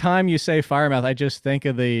every time you say Firemouth, I just think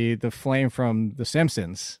of the flame from The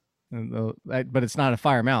Simpsons. But it's not a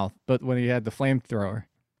Firemouth. But when he had the flamethrower.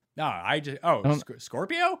 No,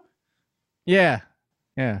 Scorpio? Yeah.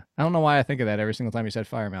 Yeah. I don't know why I think of that every single time you said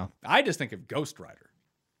Firemouth. I just think of Ghost Rider.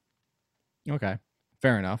 Okay.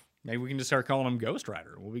 Fair enough. Maybe we can just start calling him Ghost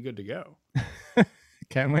Rider. We'll be good to go.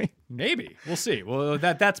 Can we? Maybe. We'll see. Well,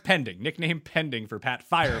 that's pending. Nickname pending for Pat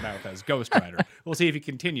Firemouth as Ghost Rider. We'll see if he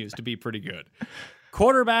continues to be pretty good.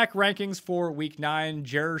 Quarterback rankings for Week 9.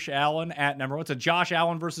 Josh Allen at number 1. It's a Josh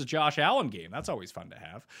Allen versus Josh Allen game. That's always fun to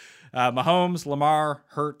have. Mahomes, Lamar,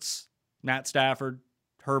 Hurts, Matt Stafford,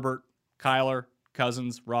 Herbert, Kyler,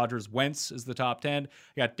 Cousins, Rodgers, Wentz is the top 10.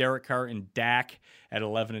 I got Derek Carr and Dak at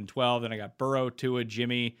 11 and 12. Then I got Burrow, Tua,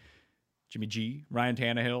 Jimmy G, Ryan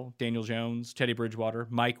Tannehill, Daniel Jones, Teddy Bridgewater,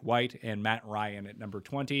 Mike White, and Matt Ryan at number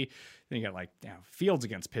 20. Then you got Fields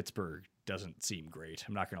against Pittsburgh doesn't seem great.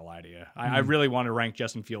 I'm not going to lie to you. I really want to rank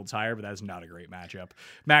Justin Fields higher, but that's not a great matchup.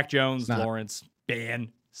 Mac Jones, Lawrence,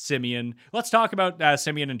 Ben, Simeon. Let's talk about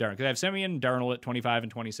Simeon and Darnold, because I have Simeon and Darnold at 25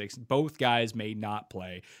 and 26. Both guys may not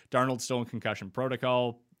play. Darnold's still in concussion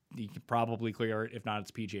protocol. He can probably clear it. If not,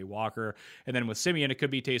 it's PJ Walker. And then with Simeon, it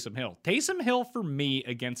could be Taysom Hill. Taysom Hill for me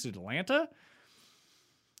against Atlanta,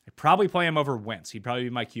 I'd probably play him over Wentz. He'd probably be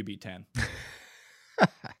my QB 10.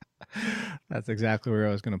 That's exactly where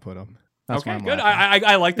I was going to put him. That's why Okay, I'm good. laughing.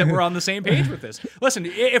 I like that we're on the same page with this. Listen,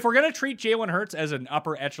 if we're gonna treat Jalen Hurts as an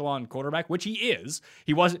upper echelon quarterback, which he is,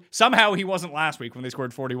 he wasn't last week when they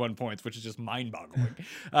scored 41 points, which is just mind-boggling.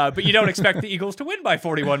 But you don't expect the Eagles to win by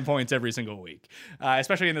 41 points every single week,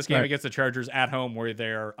 especially in this game against the Chargers at home where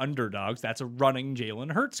they're underdogs. That's a running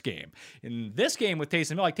Jalen Hurts game. In this game with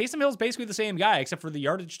Taysom Hill, Taysom Hill's basically the same guy except for the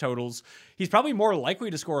yardage totals. He's probably more likely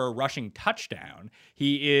to score a rushing touchdown.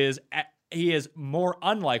 He is more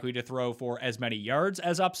unlikely to throw for as many yards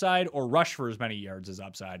as upside or rush for as many yards as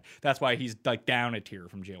upside. That's why he's like down a tier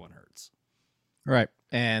from Jalen Hurts. Right.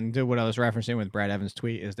 And what I was referencing with Brad Evans'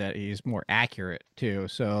 tweet is that he's more accurate too.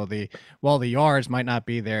 So while the yards might not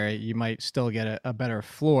be there, you might still get a better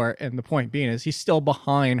floor. And the point being is he's still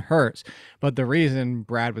behind Hurts. But the reason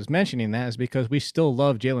Brad was mentioning that is because we still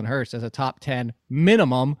love Jalen Hurts as a top 10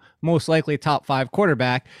 minimum, most likely top 5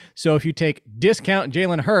 quarterback. So if you discount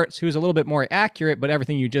Jalen Hurts, who's a little bit more accurate, but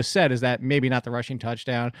everything you just said is that maybe not the rushing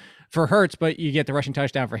touchdown for Hurts, but you get the rushing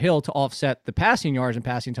touchdown for Hill to offset the passing yards and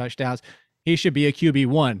passing touchdowns. He should be a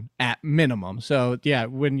QB1 at minimum. So, yeah,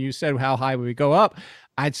 when you said how high would we go up,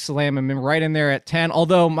 I'd slam him right in there at 10.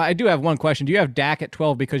 Although I do have one question. Do you have Dak at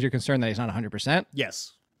 12 because you're concerned that he's not 100%?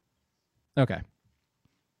 Yes. Okay.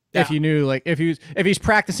 Yeah. If you knew, like, if he's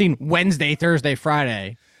practicing Wednesday, Thursday,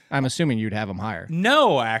 Friday, I'm assuming you'd have him higher.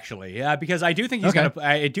 No, actually, because I do think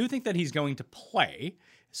I do think that he's going to play.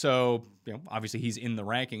 So, obviously he's in the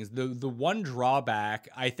rankings. The one drawback,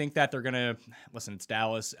 I think that they're going to listen, it's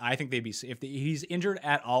Dallas. I think if he's injured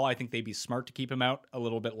at all, I think they'd be smart to keep him out a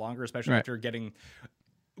little bit longer, especially after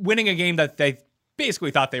winning a game that they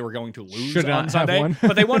basically thought they were going to lose on Sunday,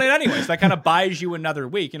 but they won it anyways. That kind of buys you another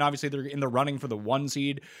week. And obviously they're in the running for the 1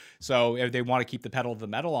 seed. So they want to keep the pedal to the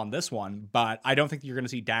metal on this one, but I don't think you're going to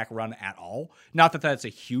see Dak run at all. Not that that's a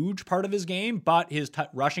huge part of his game, but his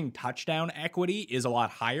rushing touchdown equity is a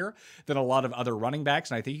lot higher than a lot of other running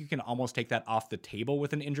backs. And I think you can almost take that off the table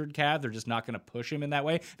with an injured calf. They're just not going to push him in that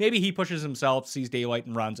way. Maybe he pushes himself, sees daylight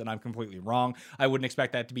and runs, and I'm completely wrong. I wouldn't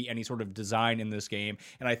expect that to be any sort of design in this game.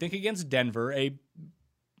 And I think against Denver, a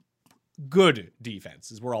good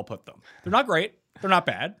defense is where I'll put them. They're not great. They're not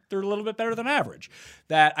bad. They're a little bit better than average.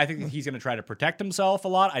 That I think that he's going to try to protect himself a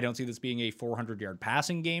lot. I don't see this being a 400-yard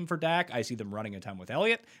passing game for Dak. I see them running a ton with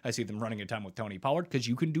Elliott. I see them running a ton with Tony Pollard because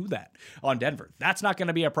you can do that on Denver. That's not going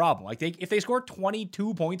to be a problem. Like if they score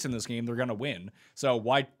 22 points in this game, they're going to win. So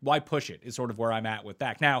why push it is sort of where I'm at with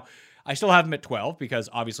Dak. Now, I still have him at 12 because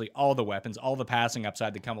obviously all the weapons, all the passing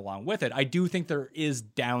upside that come along with it. I do think there is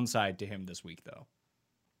downside to him this week, though.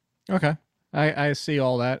 Okay. I see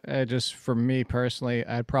all that. Just for me personally,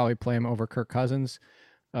 I'd probably play him over Kirk Cousins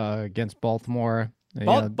against Baltimore.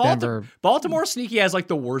 Denver. Baltimore sneaky has like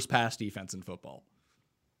the worst pass defense in football.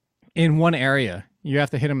 In one area, you have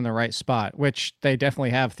to hit him in the right spot, which they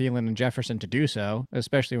definitely have Thielen and Jefferson to do so,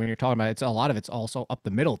 especially when you're talking about a lot of it's also up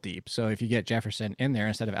the middle deep. So if you get Jefferson in there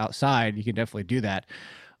instead of outside, you can definitely do that.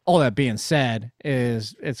 All that being said,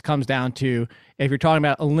 it comes down to if you're talking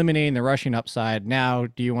about eliminating the rushing upside. Now,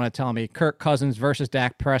 do you want to tell me Kirk Cousins versus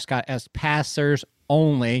Dak Prescott as passers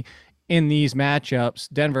only in these matchups?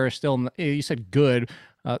 Denver is still, you said good.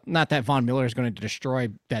 Not that Von Miller is going to destroy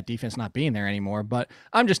that defense not being there anymore, but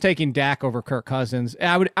I'm just taking Dak over Kirk Cousins.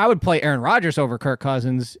 I would play Aaron Rodgers over Kirk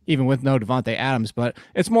Cousins, even with no Devontae Adams, but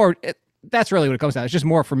it's more. That's really what it comes down to. It's just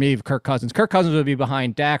more for me of Kirk Cousins. Kirk Cousins would be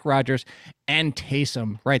behind Dak, Rodgers, and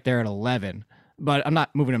Taysom right there at 11. But I'm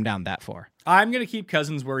not moving him down that far. I'm going to keep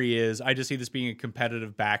Cousins where he is. I just see this being a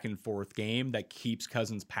competitive back and forth game that keeps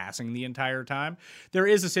Cousins passing the entire time. There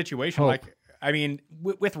is a situation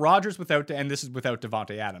with Rodgers and this is without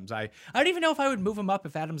Devontae Adams. I don't even know if I would move him up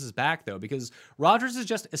if Adams is back though, because Rodgers is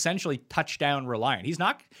just essentially touchdown reliant.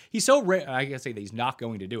 He's so rare. I guess say that he's not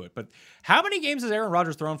going to do it, but how many games has Aaron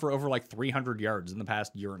Rodgers thrown for over like 300 yards in the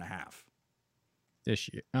past year and a half? This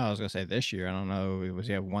year. Oh, I was going to say this year. I don't know. Was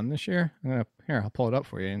he at 1 this year? Here, I'll pull it up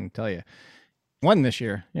for you and tell you. 1 this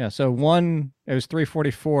year. Yeah. So 1, it was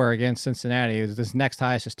 344 against Cincinnati. It was this next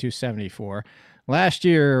highest is 274. Last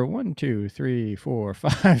year, 1, 2, 3, 4,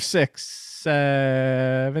 5, 6,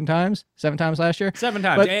 7 times. 7 times last year. 7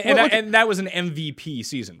 times. But, and that was an MVP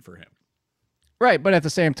season for him. Right, but at the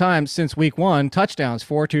same time, since week 1, touchdowns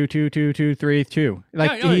 4, 2, 2, 2, 2, 3, 2.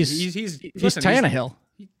 Like he's Tannehill.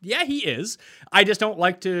 Yeah, he is. I just don't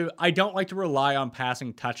like to rely on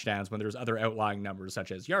passing touchdowns when there's other outlying numbers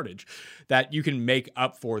such as yardage that you can make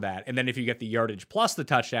up for that. And then if you get the yardage plus the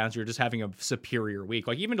touchdowns, you're just having a superior week.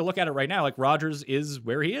 Like even to look at it right now, like Rodgers is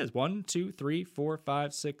where he is. 1, 2, 3, 4,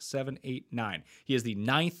 5, 6, 7, 8, 9. He is the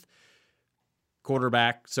 9th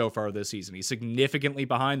quarterback so far this season. He's significantly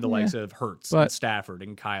behind the likes of Hurts and Stafford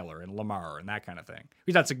and Kyler and Lamar and that kind of thing.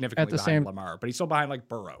 He's not significantly behind Lamar, but he's still behind like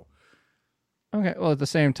Burrow. Okay, well, at the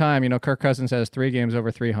same time, Kirk Cousins has 3 games over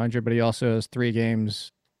 300, but he also has 3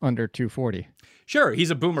 games under 240. Sure, he's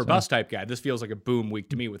a boom or bust type guy. This feels like a boom week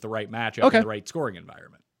to me with the right matchup and the right scoring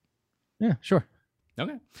environment. Yeah, sure.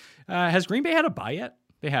 Okay. Has Green Bay had a bye yet?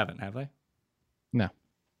 They haven't, have they? No, I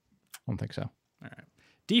don't think so. All right.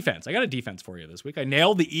 Defense. I got a defense for you this week. I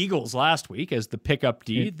nailed the Eagles last week as the pickup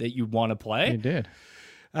D that you want to play. You did.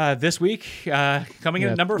 This week, coming in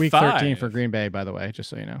at number week 5. 13 for Green Bay, by the way, just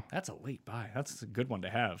so you know. That's a late bye. That's a good one to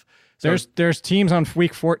have. So, there's teams on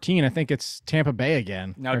week 14. I think it's Tampa Bay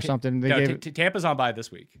again or something. Tampa's on bye this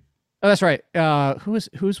week. Oh, that's right.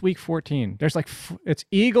 Who's week 14? There's it's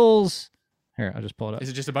Eagles. Here, I'll just pull it up. Is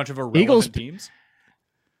it just a bunch of irrelevant teams?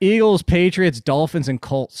 Eagles, Patriots, Dolphins, and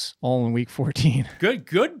Colts all in week 14.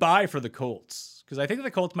 Good bye for the Colts, because I think the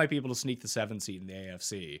Colts might be able to sneak the 7th seed in the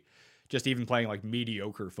AFC. Just even playing like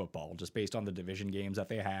mediocre football, just based on the division games that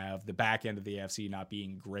they have, the back end of the AFC not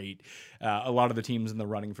being great. A lot of the teams in the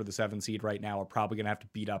running for the 7th seed right now are probably going to have to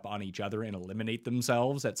beat up on each other and eliminate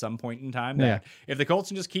themselves at some point in time. Yeah. If the Colts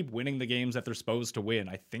can just keep winning the games that they're supposed to win,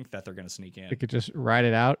 I think that they're going to sneak in. They could just ride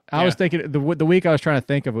it out. I was thinking the week I was trying to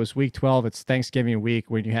think of was week 12. It's Thanksgiving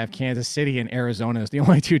week when you have Kansas City and Arizona as the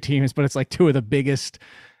only 2 teams, but it's like 2 of the biggest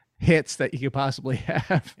hits that you could possibly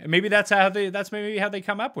have. And maybe that's how they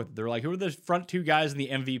come up with it. They're like, who are the front 2 guys in the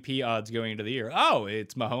MVP odds going into the year? Oh,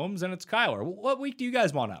 it's Mahomes and it's Kyler. What week do you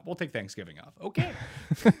guys want up? We'll take Thanksgiving off. Okay.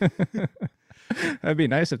 That'd be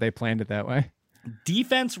nice if they planned it that way.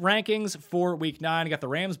 Defense rankings for week 9. I got the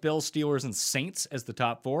Rams, Bills, Steelers, and Saints as the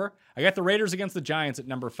top 4. I got the Raiders against the Giants at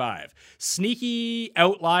number 5. Sneaky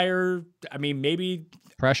outlier. I mean, maybe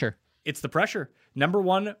pressure. It's the pressure. Number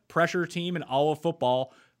 1 pressure team in all of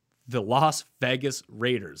football, the Las Vegas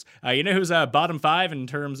Raiders. You know who's bottom 5 in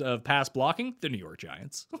terms of pass blocking? The New York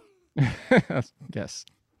Giants. Yes.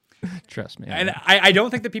 Trust me. And I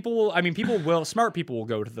don't think that smart people will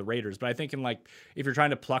go to the Raiders, but I think if you're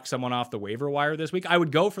trying to pluck someone off the waiver wire this week, I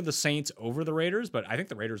would go for the Saints over the Raiders, but I think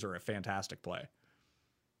the Raiders are a fantastic play.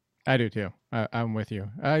 I do too. I'm with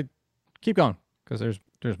you. I keep going because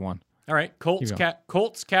there's one. All right.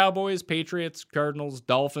 Colts, Cowboys, Patriots, Cardinals,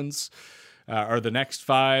 Dolphins are the next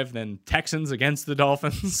 5. Then Texans against the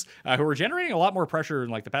Dolphins, who are generating a lot more pressure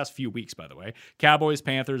in the past few weeks, by the way. Cowboys,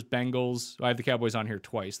 Panthers, Bengals. I have the Cowboys on here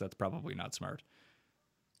twice. That's probably not smart.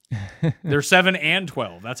 They're 7 and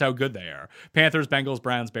 12. That's how good they are. Panthers, Bengals,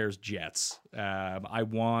 Browns, Bears, Jets. I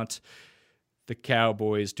want the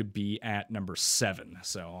Cowboys to be at number 7,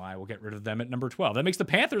 so I will get rid of them at number 12. That makes the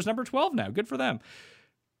Panthers number 12 now. Good for them.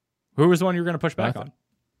 Who was the one you were going to push back on?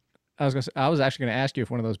 I was actually going to ask you if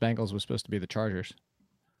one of those Bengals was supposed to be the Chargers.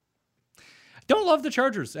 Don't love the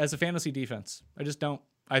Chargers as a fantasy defense. I just don't.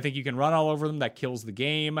 I think you can run all over them. That kills the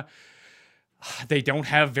game. They don't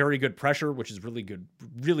have very good pressure, which is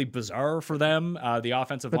really bizarre for them. The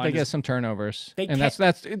offensive line, but they get some turnovers,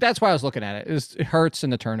 that's why I was looking at it. It hurts in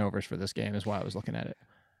the turnovers for this game is why I was looking at it.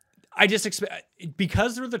 I just expect,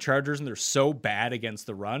 because they're the Chargers and they're so bad against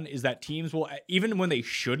the run, is that teams will, even when they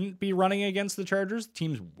shouldn't be running against the Chargers,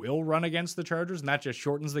 teams will run against the Chargers, and that just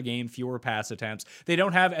shortens the game, fewer pass attempts. They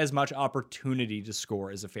don't have as much opportunity to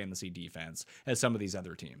score as a fantasy defense as some of these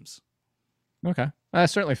other teams. Okay.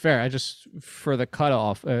 That's certainly fair. I just, for the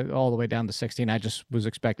cutoff all the way down to 16, I just was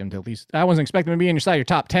expecting to I wasn't expecting to be inside your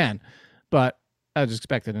top 10, but I was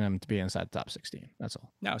expecting them to be inside the top 16. That's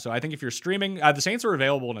all. No, so I think if you're streaming, the Saints are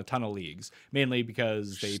available in a ton of leagues, mainly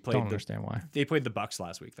because they played. Don't understand why they played the Bucks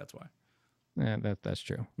last week. That's why. Yeah, that's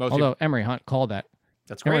true. Although Emery Hunt called that.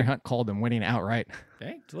 That's great. Emery Hunt called them winning outright.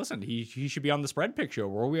 Hey, listen, he should be on the spread pick show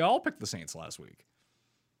where we all picked the Saints last week.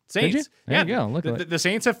 Saints. Did you? There you go. Look the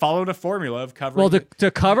Saints have followed a formula of covering. Well,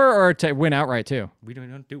 to cover or to win outright too. We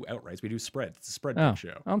don't do outrights. We do spread. It's a spread pick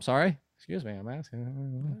show. I'm sorry. Excuse me, I'm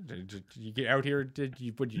asking. Did you get out here?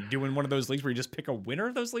 What you doing one of those leagues where you just pick a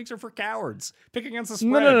winner? Those leagues are for cowards. Pick against the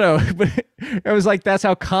spread. No. But it was like that's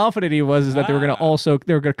how confident he was, is that they were going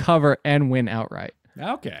to cover and win outright.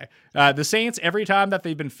 Okay. The Saints, every time that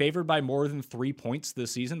they've been favored by more than 3 points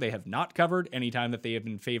this season, they have not covered. Anytime that they have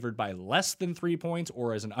been favored by less than 3 points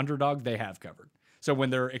or as an underdog, they have covered. So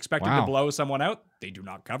when they're expected to blow someone out, they do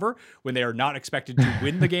not cover. When they are not expected to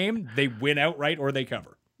win the game, they win outright or they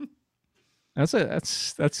cover.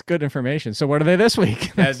 That's good information. So what are they this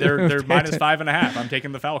week? They're minus 5.5. I'm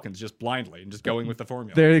taking the Falcons just blindly and just going with the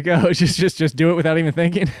formula. There you go. Just do it without even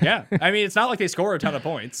thinking. Yeah. I mean, it's not like they score a ton of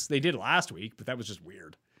points. They did last week, but that was just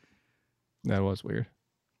weird. That was weird.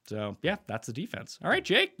 So, yeah, that's the defense. All right,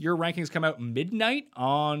 Jake, your rankings come out midnight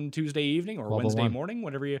on Tuesday evening or Wednesday morning,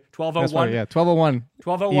 whatever you... 12:01. Yeah, 12:01.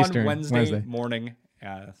 12:01 Eastern, Wednesday morning.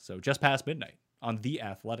 So just past midnight on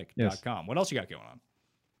theathletic.com. Yes. What else you got going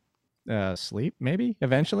on? Sleep, maybe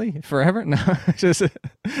eventually, forever. No, just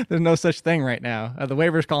there's no such thing right now. The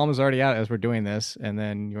waivers column is already out as we're doing this, and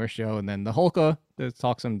then your show, and then the Holka to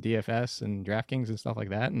talk some DFS and DraftKings and stuff like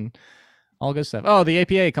that, and all good stuff. Oh, the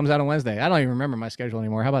APA comes out on Wednesday. I don't even remember my schedule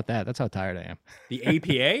anymore. How about that? That's how tired I am. The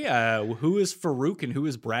APA. Who is Farouk and who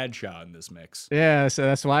is Bradshaw in this mix? Yeah, so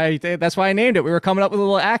that's why I named it. We were coming up with a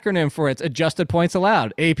little acronym for it. It's adjusted points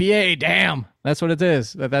allowed. APA. Damn, that's what it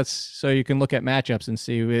is. That's so you can look at matchups and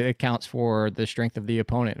see it counts for the strength of the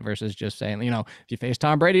opponent versus just saying, if you face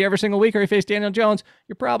Tom Brady every single week or you face Daniel Jones,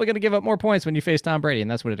 you're probably going to give up more points when you face Tom Brady, and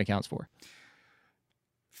that's what it accounts for.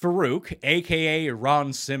 Farouk, a.k.a.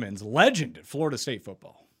 Ron Simmons, legend at Florida State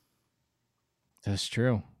football. That's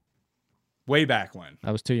true. Way back when.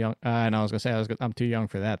 I was too young. And I was going to say, I'm too young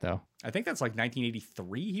for that, though. I think that's like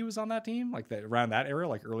 1983 he was on that team, like around that era,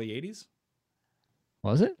 like early 80s.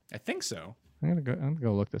 Was it? I think so. I'm gonna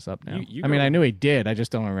go look this up now. You I knew he did. I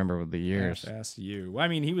just don't remember the years. FSU. I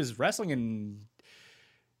mean, he was wrestling in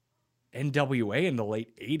NWA in the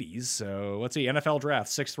late 80s. So let's see, NFL draft,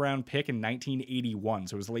 6th round pick in 1981.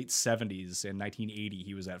 So it was late 70s. In 1980,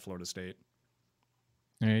 he was at Florida State.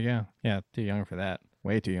 There you go. Yeah, too young for that.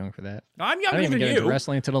 Way too young for that. No, I'm I younger didn't even than get you. into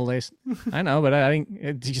wrestling until the late. I know, but I think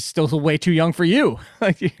it's still way too young for you.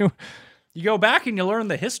 Like you. You go back and you learn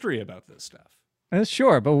the history about this stuff.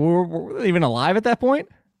 Sure, but we're even alive at that point.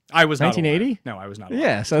 I was not 1980? alive. No, I was not alive.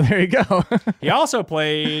 Yeah, so there you go. He also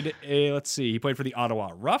played, he played for the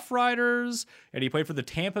Ottawa Rough Riders, and he played for the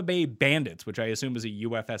Tampa Bay Bandits, which I assume is a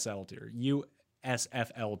USFL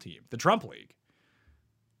team, the Trump League.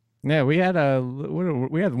 Yeah, we had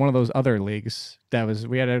one of those other leagues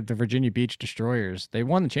we had the Virginia Beach Destroyers. They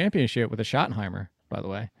won the championship with a Schottenheimer, by the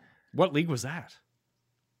way. What league was that?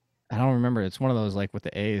 I don't remember. It's one of those like with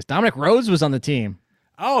the A's. Dominic Rhodes was on the team.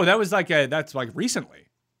 Oh, that was that's recently.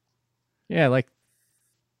 Yeah, like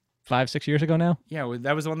 5-6 years ago now. Yeah,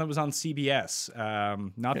 that was the one that was on CBS.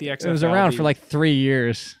 Not the XFL. It was around for like 3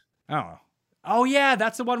 years. Oh yeah,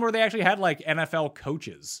 that's the one where they actually had like NFL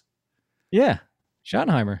coaches. Yeah,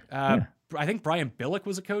 Schottenheimer. Yeah. I think Brian Billick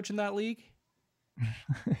was a coach in that league.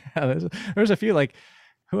 Yeah, there's a few, like,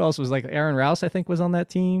 who else was, like, Aaron Rouse, I think, was on that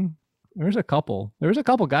team. There was a couple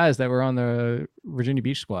guys that were on the Virginia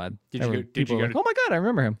Beach squad. Did you go like, oh my God, I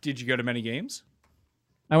remember him. Did you go to many games?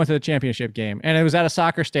 I went to the championship game, and it was at a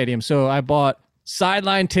soccer stadium. So I bought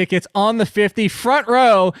sideline tickets on the 50 front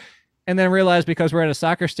row, and then realized because we're at a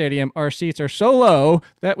soccer stadium, our seats are so low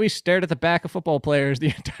that we stared at the back of football players the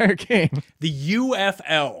entire game. The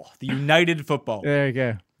UFL, the United Football. There you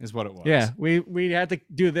go. Is what it was. Yeah, we had to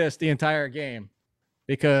do this the entire game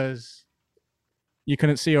because you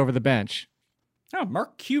couldn't see over the bench. No,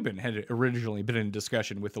 Mark Cuban had originally been in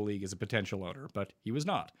discussion with the league as a potential owner, but he was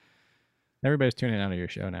not. Everybody's tuning out of your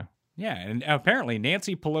show now. Yeah, and apparently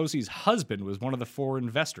Nancy Pelosi's husband was one of the 4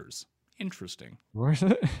 investors. Interesting. Where's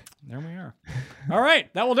it? There we are. All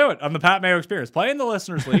right, that will do it on the Pat Mayo Experience. Play in the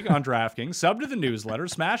Listeners League on DraftKings, sub to the newsletter,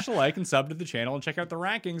 smash the like, and sub to the channel, and check out the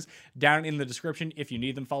rankings down in the description if you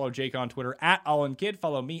need them. Follow Jake on Twitter at AllenKid.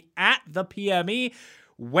 Follow me at the PME.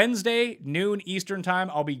 Wednesday, noon Eastern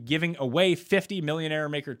time, I'll be giving away 50 Millionaire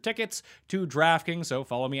Maker tickets to DraftKings. So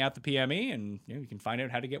follow me at the PME, and you can find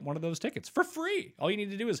out how to get one of those tickets for free. All you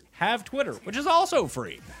need to do is have Twitter, which is also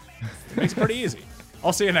free. It makes it pretty easy.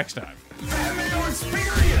 I'll see you next time. Pat Mayo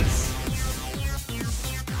Experience!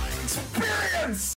 Experience!